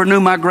 Now, I never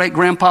knew my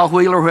great-grandpa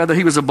Wheeler, whether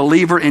he was a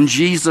believer in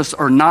Jesus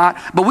or not,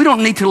 but we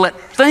don't need to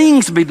let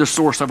things be the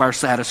source of our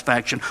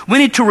satisfaction. We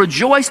need to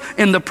rejoice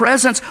in the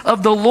presence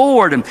of the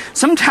Lord. And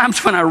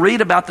sometimes when I read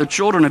about the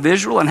children of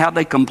Israel and how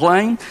they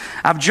complain,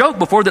 I've joked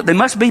before that they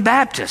must be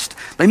Baptist.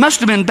 They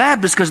must have been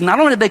Baptist because not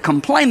only did they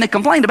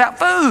complained about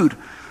food.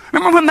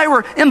 Remember when they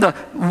were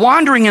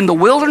wandering in the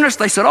wilderness,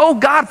 they said, "Oh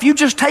God, if you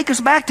just take us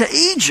back to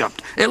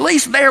Egypt." At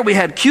least there we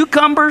had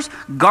cucumbers,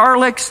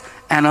 garlics,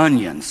 and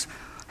onions.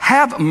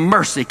 Have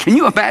mercy. Can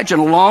you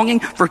imagine longing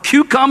for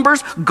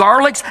cucumbers,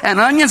 garlics, and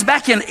onions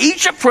back in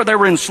Egypt where they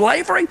were in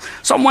slavery?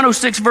 Psalm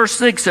 106 verse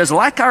 6 says,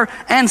 "Like our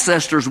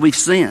ancestors, we've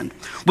sinned.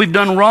 We've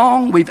done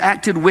wrong. We've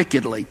acted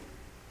wickedly."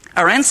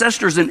 Our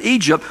ancestors in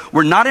Egypt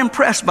were not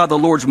impressed by the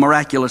Lord's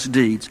miraculous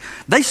deeds.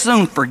 They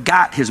soon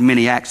forgot his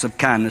many acts of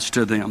kindness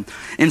to them.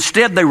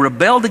 Instead, they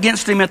rebelled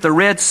against him at the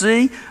Red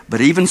Sea, but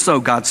even so,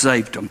 God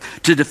saved them.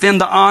 To defend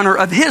the honor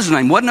of his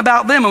name. It wasn't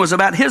about them, it was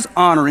about his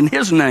honor and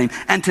his name.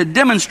 And to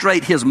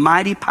demonstrate his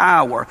mighty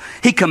power,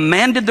 he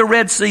commanded the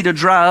Red Sea to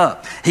dry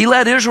up. He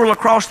led Israel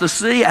across the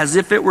sea as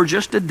if it were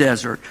just a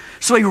desert.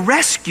 So he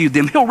rescued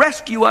them. He'll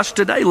rescue us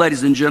today,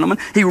 ladies and gentlemen.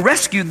 He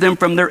rescued them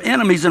from their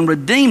enemies and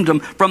redeemed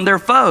them from their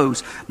foes.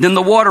 Then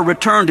the water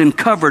returned and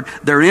covered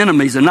their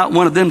enemies, and not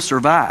one of them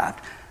survived.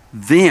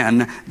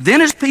 Then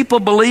his people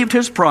believed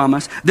his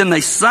promise. Then they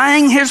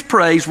sang his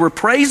praise. We're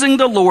praising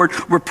the Lord.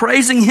 We're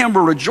praising him.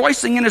 We're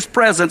rejoicing in his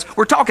presence.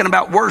 We're talking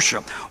about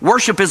worship.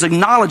 Worship is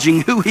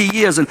acknowledging who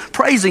he is and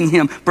praising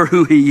him for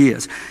who he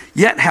is.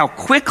 Yet how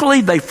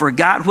quickly they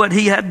forgot what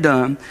he had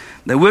done.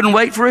 They wouldn't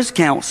wait for his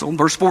counsel.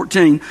 Verse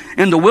 14,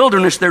 in the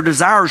wilderness their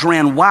desires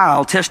ran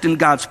wild, testing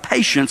God's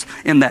patience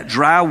in that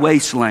dry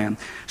wasteland.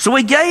 So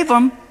he gave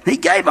them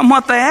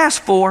what they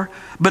asked for,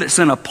 but it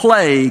sent a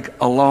plague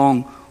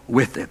along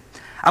with it.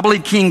 I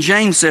believe King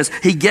James says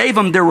he gave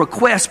them their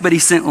request, but he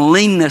sent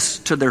leanness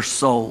to their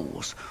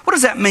souls. What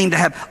does that mean to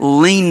have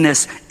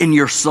leanness in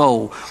your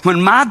soul?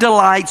 When my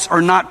delights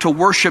are not to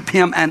worship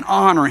him and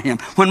honor him,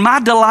 when my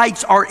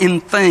delights are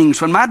in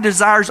things, when my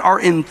desires are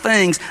in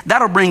things,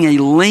 that'll bring a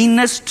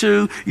leanness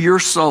to your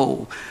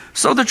soul.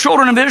 So the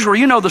children of Israel,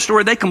 you know the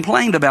story, they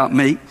complained about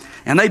meat.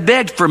 And they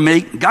begged for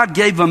meat. God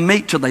gave them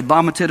meat till they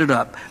vomited it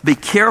up. Be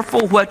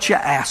careful what you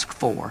ask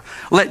for.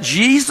 Let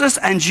Jesus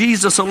and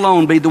Jesus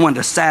alone be the one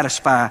to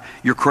satisfy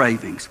your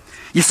cravings.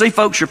 You see,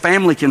 folks, your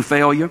family can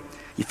fail you.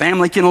 Your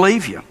family can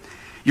leave you.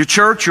 Your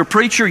church, your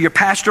preacher, your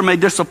pastor may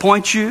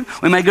disappoint you.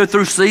 We may go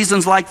through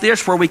seasons like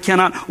this where we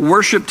cannot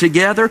worship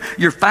together.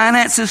 Your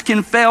finances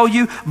can fail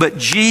you, but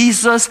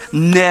Jesus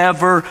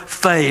never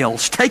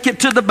fails. Take it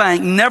to the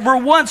bank. Never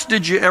once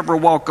did you ever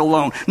walk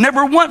alone.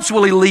 Never once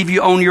will he leave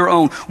you on your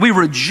own. We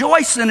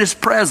rejoice in his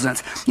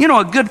presence. You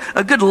know,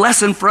 a good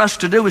lesson for us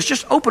to do is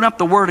just open up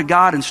the Word of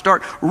God and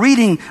start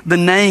reading the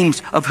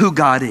names of who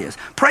God is.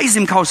 Praise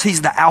him because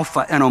he's the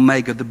Alpha and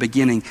Omega, the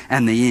beginning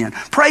and the end.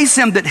 Praise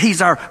him that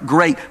he's our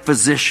great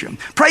physician.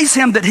 Praise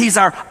him that he's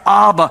our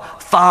Abba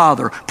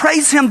Father.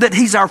 Praise him that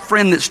he's our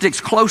friend that sticks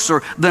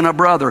closer than a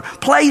brother.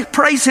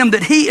 Praise him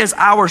that he is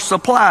our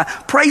supply.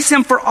 Praise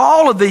him for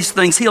all of these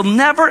things. He'll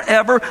never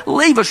ever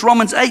leave us.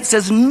 Romans 8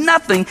 says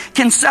nothing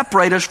can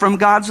separate us from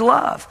God's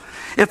love.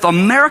 If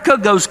America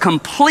goes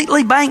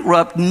completely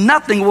bankrupt,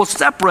 nothing will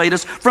separate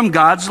us from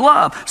God's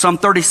love. Psalm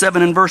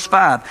 37 and verse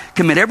 5.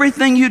 Commit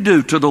everything you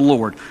do to the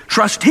Lord.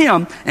 Trust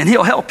him and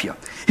he'll help you.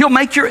 He'll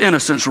make your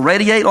innocence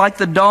radiate like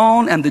the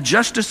dawn, and the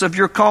justice of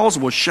your cause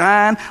will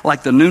shine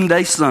like the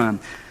noonday sun.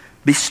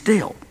 Be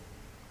still.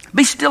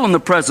 Be still in the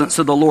presence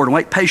of the Lord and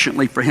wait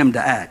patiently for him to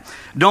act.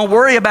 Don't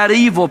worry about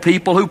evil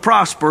people who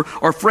prosper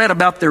or fret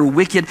about their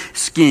wicked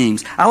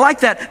schemes. I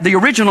like that the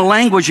original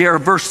language here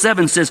of verse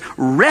 7 says,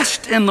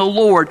 rest in the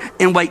Lord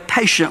and wait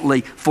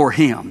patiently for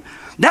him.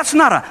 That's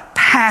not a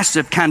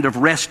passive kind of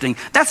resting.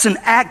 That's an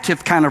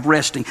active kind of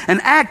resting,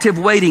 an active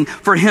waiting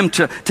for him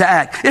to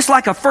act. It's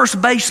like a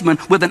first baseman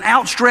with an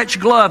outstretched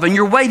glove and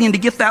you're waiting to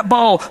get that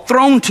ball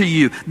thrown to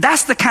you.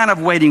 That's the kind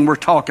of waiting we're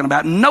talking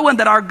about, knowing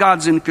that our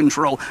God's in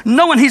control,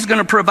 knowing he's going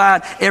to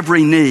provide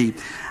every need.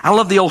 I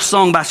love the old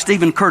song by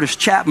Stephen Curtis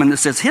Chapman that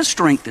says, his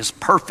strength is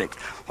perfect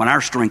when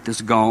our strength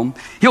is gone.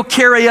 He'll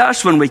carry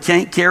us when we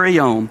can't carry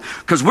on.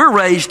 Because we're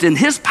raised in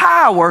His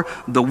power,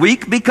 the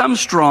weak become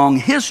strong.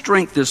 His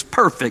strength is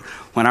perfect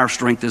when our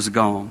strength is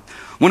gone.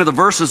 One of the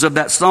verses of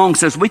that song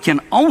says we can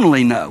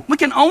only know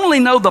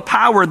the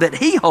power that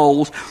He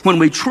holds when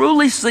we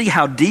truly see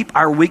how deep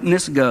our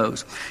weakness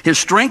goes. His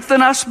strength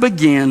in us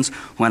begins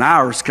when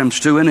ours comes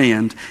to an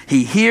end.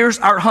 He hears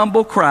our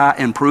humble cry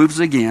and proves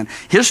again.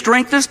 His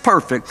strength is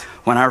perfect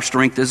when our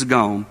strength is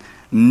gone.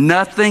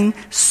 Nothing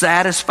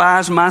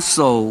satisfies my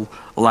soul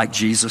like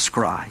Jesus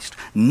Christ.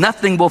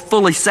 Nothing will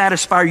fully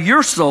satisfy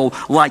your soul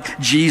like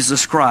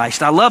Jesus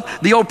Christ. I love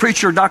the old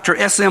preacher, Dr.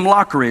 S.M.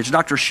 Lockridge,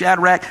 Dr.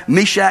 Shadrach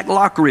Meshach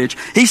Lockridge.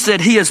 He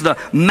said He is the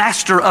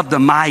master of the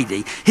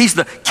mighty. He's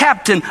the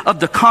captain of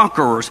the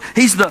conquerors.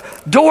 He's the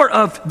door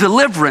of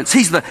deliverance.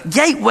 He's the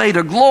gateway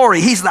to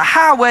glory. He's the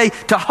highway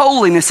to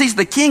holiness. He's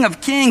the King of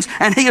kings,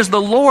 and He is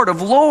the Lord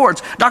of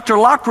lords. Dr.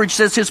 Lockridge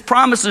says His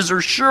promises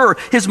are sure.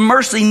 His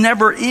mercy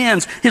never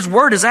ends. His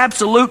word is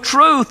absolute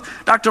truth.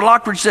 Dr.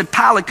 Lockridge said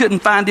Pilate couldn't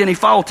find any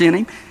fault in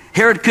Him.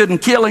 Herod couldn't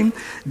kill Him.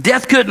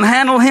 Death couldn't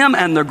handle Him,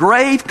 and the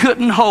grave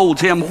couldn't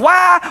hold Him.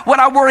 Why would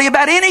I worry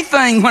about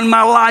anything when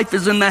my life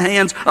is in the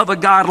hands of a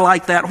God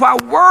like that? Why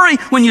worry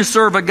when you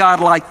serve a God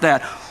like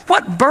that?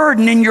 What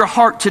burden in your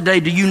heart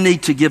today do you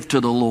need to give to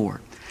the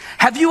Lord?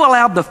 Have you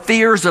allowed the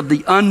fears of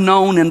the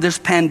unknown in this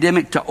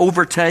pandemic to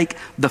overtake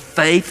the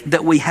faith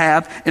that we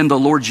have in the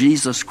Lord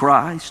Jesus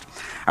Christ?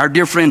 Our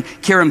dear friend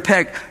Karen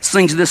Peck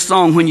sings this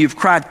song, when you've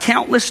cried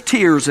countless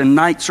tears and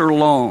nights are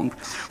long,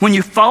 when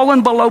you've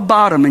fallen below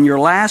bottom and your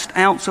last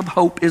ounce of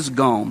hope is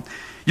gone.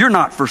 You're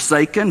not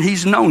forsaken.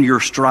 He's known your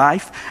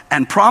strife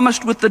and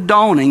promised with the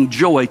dawning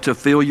joy to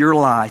fill your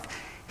life.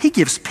 He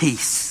gives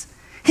peace.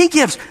 He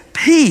gives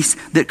peace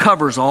that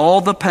covers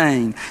all the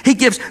pain. He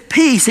gives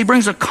peace. He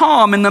brings a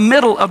calm in the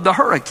middle of the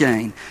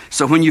hurricane.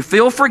 So when you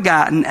feel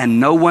forgotten and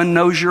no one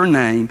knows your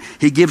name,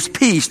 He gives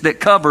peace that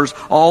covers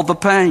all the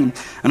pain.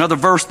 Another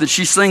verse that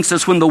she sings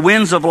says, when the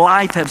winds of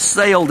life have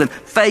sailed and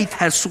faith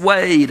has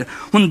swayed,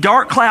 when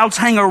dark clouds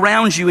hang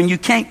around you and you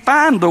can't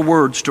find the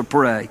words to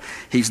pray,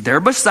 He's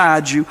there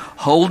beside you,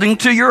 holding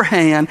to your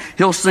hand.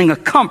 He'll sing a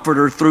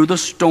comforter through the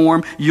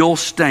storm. You'll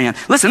stand.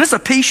 Listen, it's a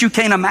peace you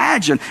can't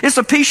imagine. It's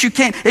a peace you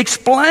can't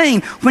explain.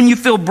 When you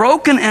feel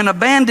broken and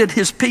abandoned,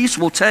 His peace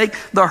will take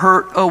the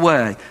hurt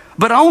away.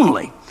 But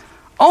only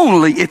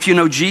if you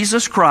know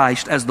Jesus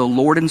Christ as the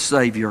Lord and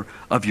Savior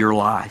of your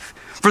life.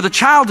 For the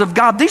child of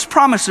God, these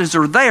promises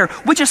are there.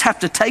 We just have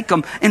to take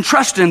them and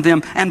trust in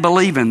them and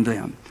believe in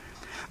them.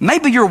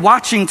 Maybe you're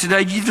watching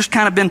today, you've just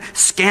kind of been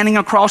scanning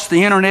across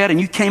the internet and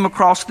you came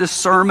across this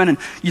sermon and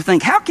you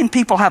think, how can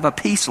people have a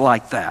peace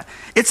like that?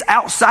 It's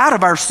outside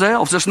of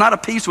ourselves. It's not a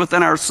peace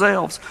within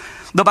ourselves.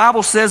 The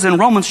Bible says in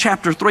Romans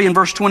chapter 3 and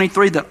verse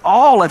 23 that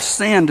all have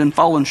sinned and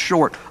fallen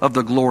short of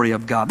the glory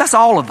of God. That's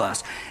all of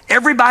us.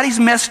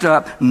 Everybody's messed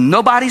up.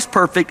 Nobody's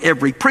perfect.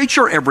 Every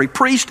preacher, every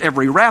priest,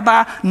 every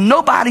rabbi,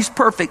 nobody's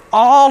perfect.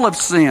 All have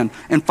sinned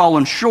and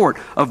fallen short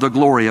of the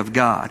glory of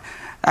God.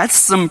 That's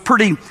some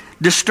pretty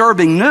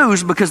disturbing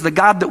news, because the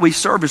God that we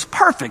serve is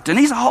perfect and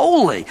He's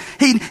holy.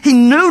 He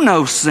knew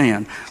no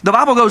sin. The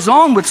Bible goes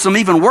on with some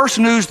even worse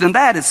news than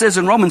that. It says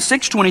in Romans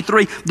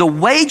 6:23, the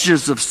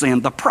wages of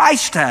sin, the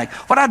price tag,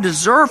 what I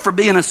deserve for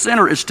being a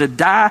sinner is to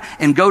die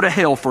and go to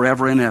hell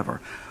forever and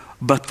ever.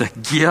 But the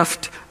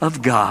gift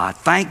of God,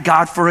 thank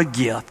God for a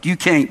gift. You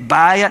can't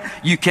buy it,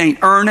 you can't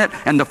earn it,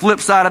 and the flip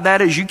side of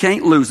that is you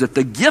can't lose it.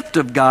 The gift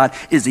of God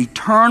is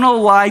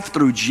eternal life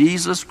through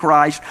Jesus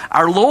Christ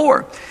our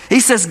Lord. He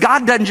says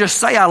God doesn't just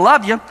say, I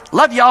love you,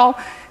 love y'all.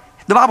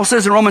 The Bible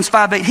says in Romans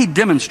 5:8, He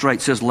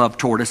demonstrates His love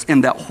toward us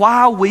in that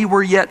while we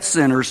were yet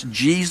sinners,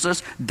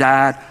 Jesus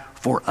died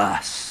for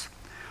us.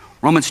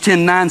 Romans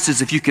 10:9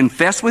 says, if you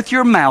confess with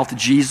your mouth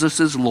Jesus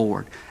is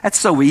Lord. That's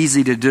so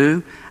easy to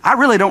do. I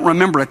really don't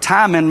remember a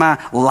time in my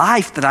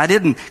life that I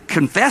didn't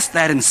confess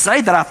that and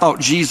say that I thought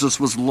Jesus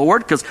was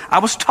Lord, because I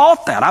was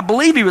taught that. I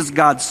believe He was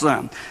God's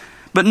Son.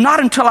 But not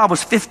until I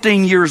was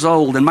 15 years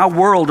old and my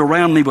world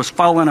around me was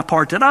falling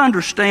apart did I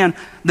understand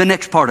the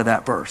next part of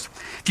that verse.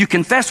 If you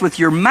confess with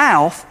your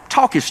mouth,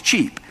 talk is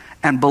cheap,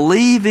 and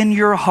believe in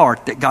your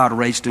heart that God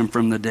raised Him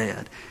from the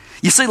dead.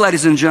 You see,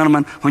 ladies and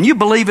gentlemen, when you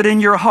believe it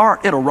in your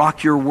heart, it'll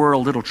rock your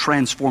world. It'll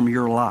transform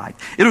your life.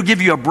 It'll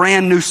give you a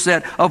brand new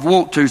set of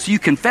want-tos. So you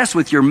confess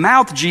with your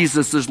mouth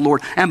Jesus is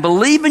Lord and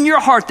believe in your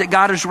heart that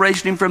God has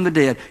raised Him from the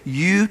dead.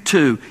 You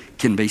too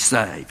can be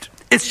saved.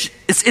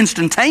 It's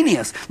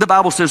instantaneous. The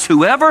Bible says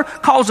whoever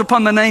calls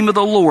upon the name of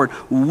the Lord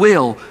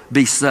will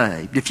be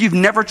saved. If you've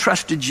never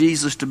trusted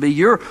Jesus to be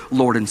your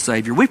Lord and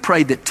Savior, we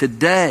pray that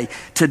today,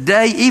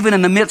 even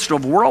in the midst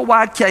of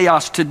worldwide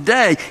chaos,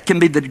 today can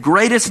be the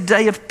greatest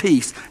day of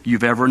peace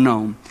you've ever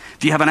known.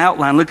 If you have an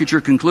outline, look at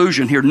your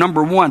conclusion here.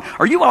 Number one,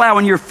 are you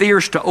allowing your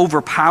fears to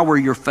overpower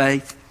your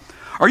faith?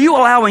 Are you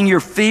allowing your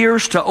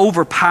fears to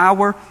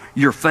overpower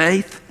your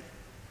faith?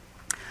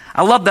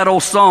 I love that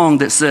old song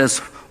that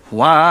says,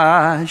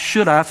 why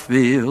should I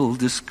feel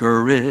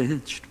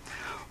discouraged?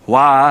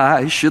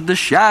 Why should the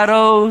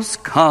shadows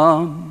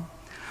come?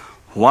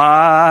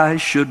 Why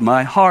should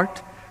my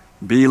heart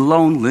be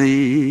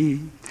lonely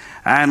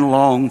and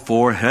long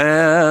for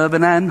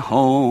heaven and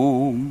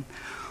home.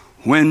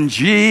 When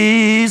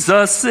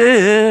Jesus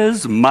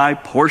is my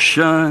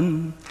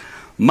portion,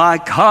 my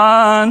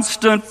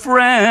constant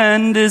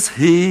friend is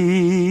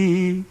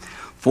He.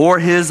 For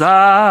His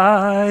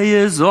eye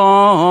is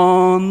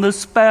on the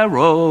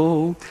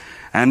sparrow,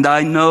 and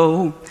I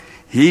know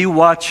He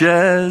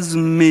watches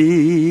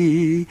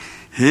me.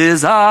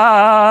 His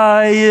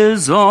eye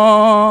is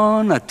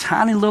on a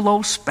tiny little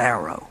old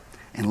sparrow.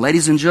 And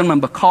ladies and gentlemen,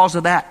 because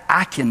of that,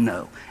 I can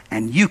know,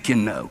 and you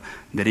can know,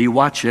 that He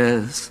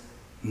watches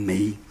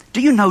me. Do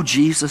you know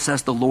Jesus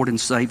as the Lord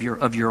and Savior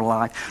of your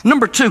life?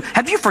 Number 2,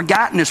 have you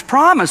forgotten His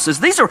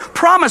promises? These are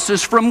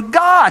promises from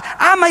God.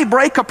 I may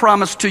break a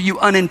promise to you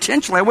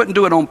unintentionally. I wouldn't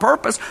do it on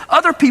purpose.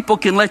 Other people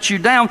can let you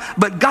down,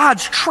 but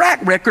God's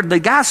track record, the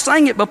guy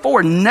sang it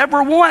before,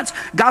 never once.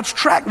 God's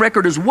track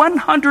record is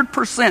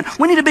 100%.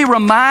 We need to be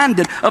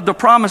reminded of the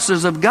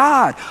promises of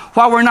God.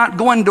 While we're not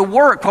going to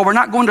work, while we're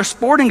not going to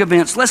sporting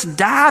events, let's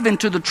dive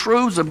into the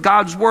truths of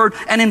God's Word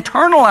and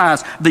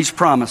internalize these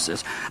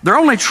promises. They're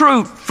only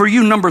true for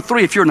you, number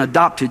 3, if you're an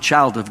adopted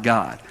child of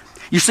God.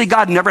 You see,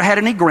 God never had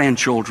any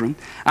grandchildren.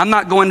 I'm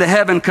not going to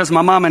heaven because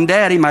my mom and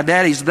daddy, my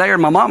daddy's there,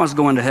 my mama's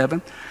going to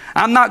heaven.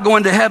 I'm not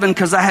going to heaven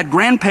because I had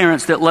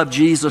grandparents that love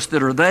Jesus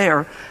that are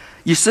there.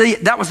 You see,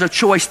 that was a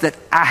choice that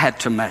I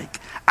had to make.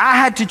 I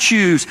had to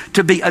choose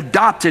to be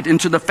adopted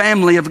into the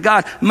family of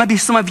God. Maybe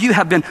some of you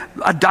have been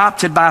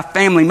adopted by a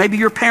family. Maybe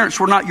your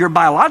parents were not your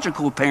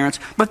biological parents,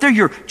 but they're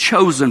your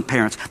chosen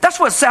parents. That's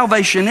what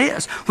salvation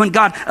is. When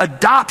God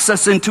adopts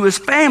us into His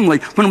family,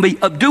 when we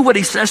do what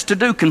He says to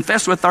do,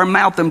 confess with our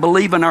mouth and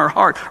believe in our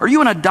heart. Are you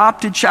an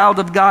adopted child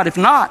of God? If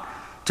not,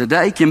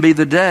 today can be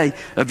the day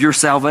of your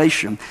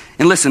salvation.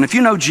 And listen, if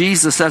you know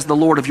Jesus as the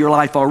Lord of your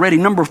life already,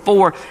 number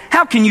 4,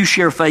 how can you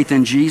share faith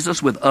in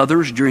Jesus with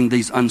others during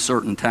these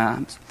uncertain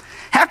times?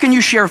 How can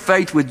you share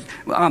faith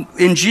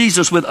in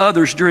Jesus with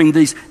others during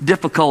these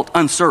difficult,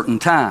 uncertain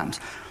times?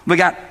 We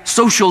got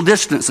social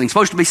distancing,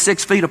 supposed to be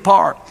 6 feet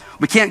apart.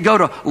 We can't go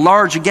to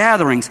large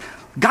gatherings.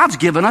 God's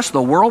given us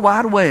the World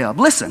Wide Web.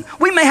 Listen,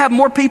 we may have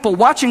more people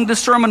watching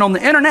this sermon on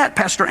the internet.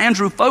 Pastor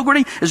Andrew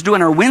Fogarty is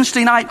doing our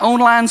Wednesday night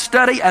online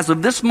study. As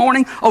of this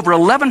morning, over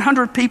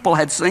 1,100 people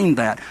had seen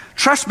that.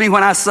 Trust me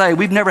when I say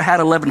we've never had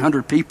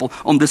 1,100 people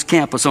on this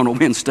campus on a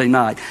Wednesday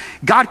night.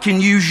 God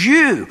can use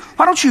you.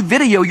 Why don't you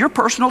video your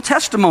personal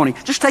testimony?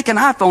 Just take an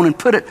iPhone and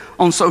put it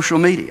on social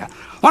media.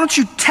 Why don't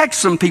you text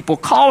some people,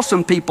 call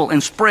some people,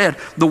 and spread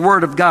the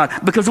Word of God?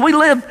 Because we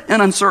live in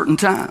uncertain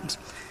times.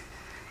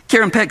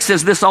 Karen Peck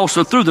says this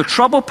also: through the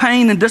trouble,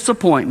 pain, and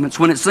disappointments,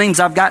 when it seems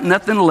I've got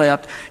nothing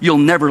left, you'll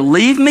never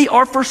leave me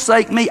or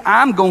forsake me.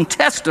 I'm going to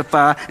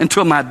testify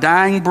until my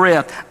dying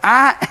breath.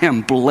 I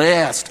am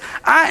blessed.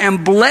 I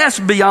am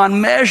blessed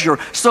beyond measure,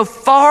 so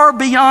far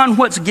beyond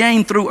what's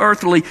gained through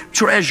earthly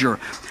treasure.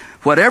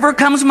 Whatever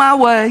comes my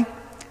way,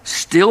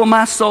 still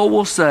my soul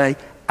will say,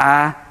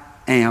 I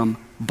am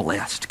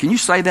blessed. Can you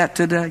say that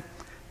today?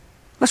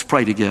 Let's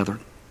pray together.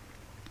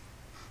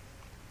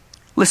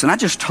 Listen, I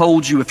just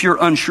told you, if you're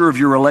unsure of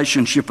your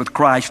relationship with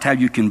Christ, how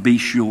you can be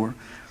sure.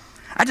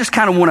 I just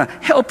kind of want to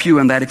help you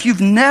in that. If you've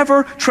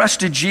never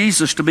trusted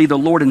Jesus to be the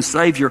Lord and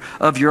Savior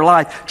of your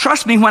life,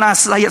 trust me when I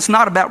say it's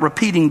not about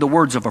repeating the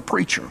words of a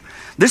preacher.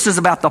 This is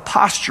about the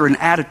posture and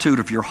attitude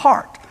of your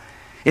heart.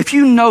 If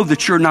you know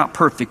that you're not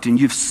perfect and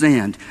you've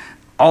sinned,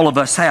 all of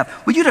us have,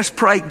 will you just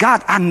pray,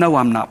 God, I know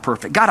I'm not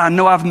perfect. God, I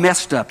know I've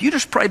messed up. You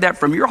just pray that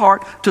from your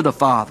heart to the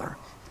Father.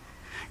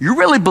 You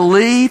really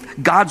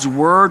believe God's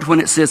Word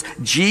when it says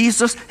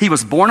Jesus, He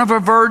was born of a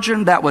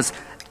virgin? That was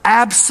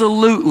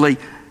absolutely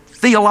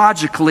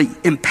theologically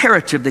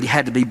imperative that He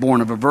had to be born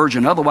of a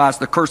virgin. Otherwise,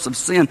 the curse of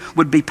sin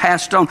would be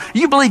passed on.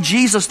 You believe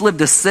Jesus lived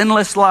a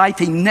sinless life?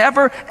 He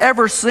never,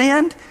 ever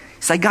sinned?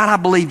 Say, God, I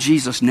believe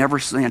Jesus never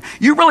sinned.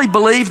 You really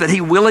believe that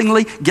He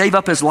willingly gave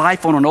up His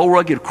life on an old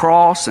rugged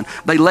cross and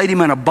they laid Him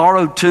in a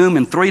borrowed tomb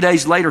and 3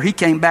 days later He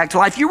came back to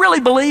life? You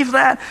really believe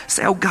that?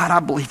 Say, oh God,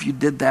 I believe You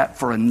did that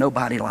for a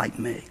nobody like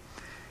me.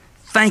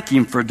 Thank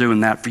Him for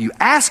doing that for you.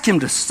 Ask Him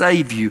to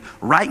save you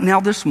right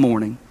now this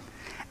morning.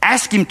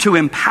 Ask Him to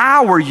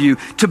empower you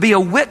to be a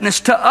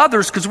witness to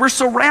others, because we're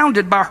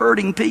surrounded by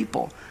hurting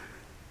people.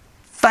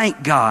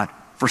 Thank God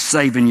for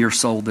saving your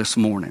soul this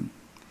morning.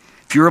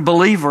 If you're a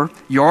believer,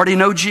 you already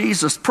know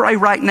Jesus, pray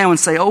right now and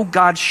say, oh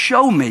God,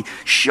 show me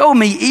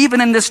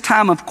even in this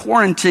time of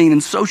quarantine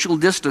and social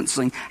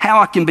distancing, how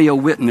I can be a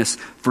witness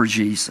for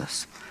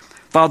Jesus.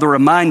 Father,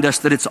 remind us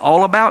that it's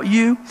all about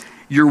You.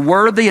 You're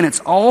worthy and it's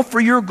all for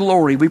Your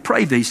glory. We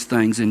pray these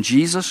things in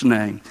Jesus'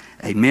 name.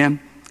 Amen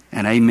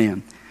and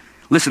amen.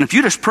 Listen, if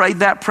you just prayed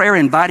that prayer,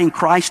 inviting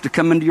Christ to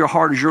come into your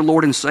heart as your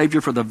Lord and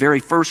Savior for the very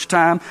first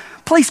time,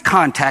 please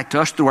contact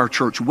us through our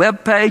church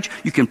webpage.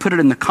 You can put it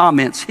in the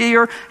comments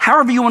here.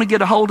 However you want to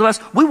get a hold of us,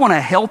 we want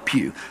to help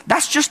you.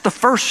 That's just the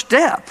first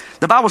step.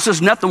 The Bible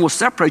says nothing will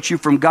separate you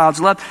from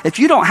God's love. If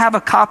you don't have a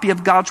copy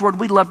of God's Word,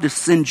 we'd love to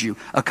send you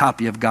a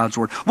copy of God's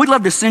Word. We'd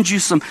love to send you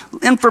some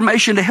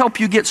information to help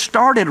you get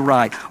started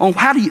right on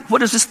what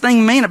does this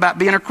thing mean about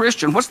being a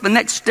Christian? What's the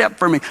next step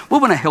for me? We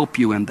want to help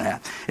you in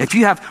that. If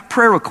you have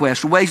prayer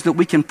requests, ways that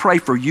we can pray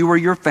for you or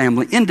your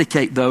family,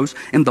 indicate those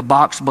in the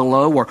box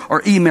below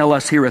or email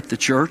us here at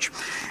the church.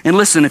 And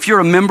listen, if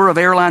you're a member of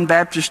Airline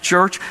Baptist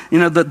Church,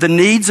 the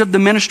needs of the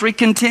ministry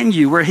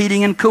continue. We're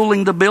heating and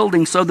cooling the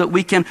building so that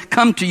we can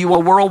come to you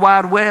on World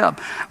Wide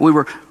Web. We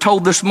were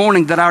told this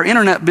morning that our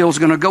internet bill is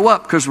going to go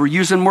up because we're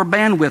using more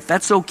bandwidth.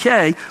 That's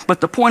okay.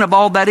 But the point of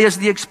all that is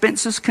the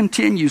expenses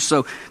continue. So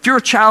if you're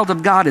a child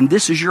of God and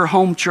this is your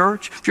home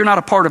church, if you're not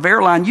a part of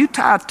Airline, you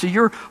tithe to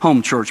your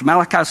home church.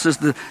 Malachi says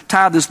the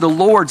tithe is the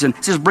Lord's, and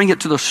it says bring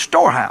it to the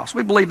storehouse.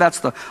 We believe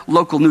that's the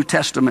local New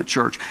Testament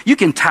church. You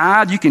can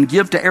tithe, you can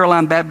give to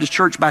Airline Baptist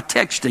Church by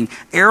texting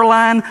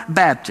Airline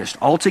Baptist,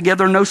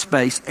 altogether no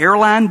space,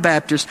 Airline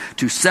Baptist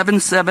to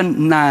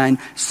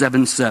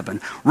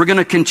 77977. We're going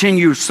to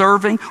continue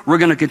serving. We're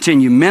going to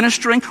continue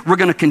ministering. We're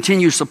going to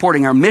continue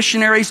supporting our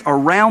missionaries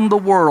around the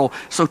world.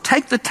 So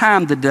take the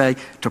time today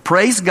to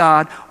praise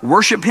God,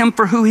 worship Him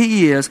for who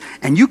He is,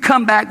 and you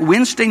come back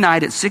Wednesday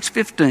night at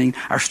 6:15.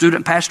 Our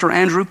student pastor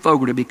Andrew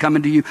Fogarty will be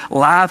coming to you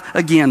live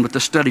again with the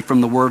study from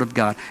the Word of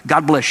God.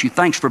 God bless you.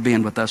 Thanks for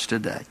being with us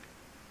today.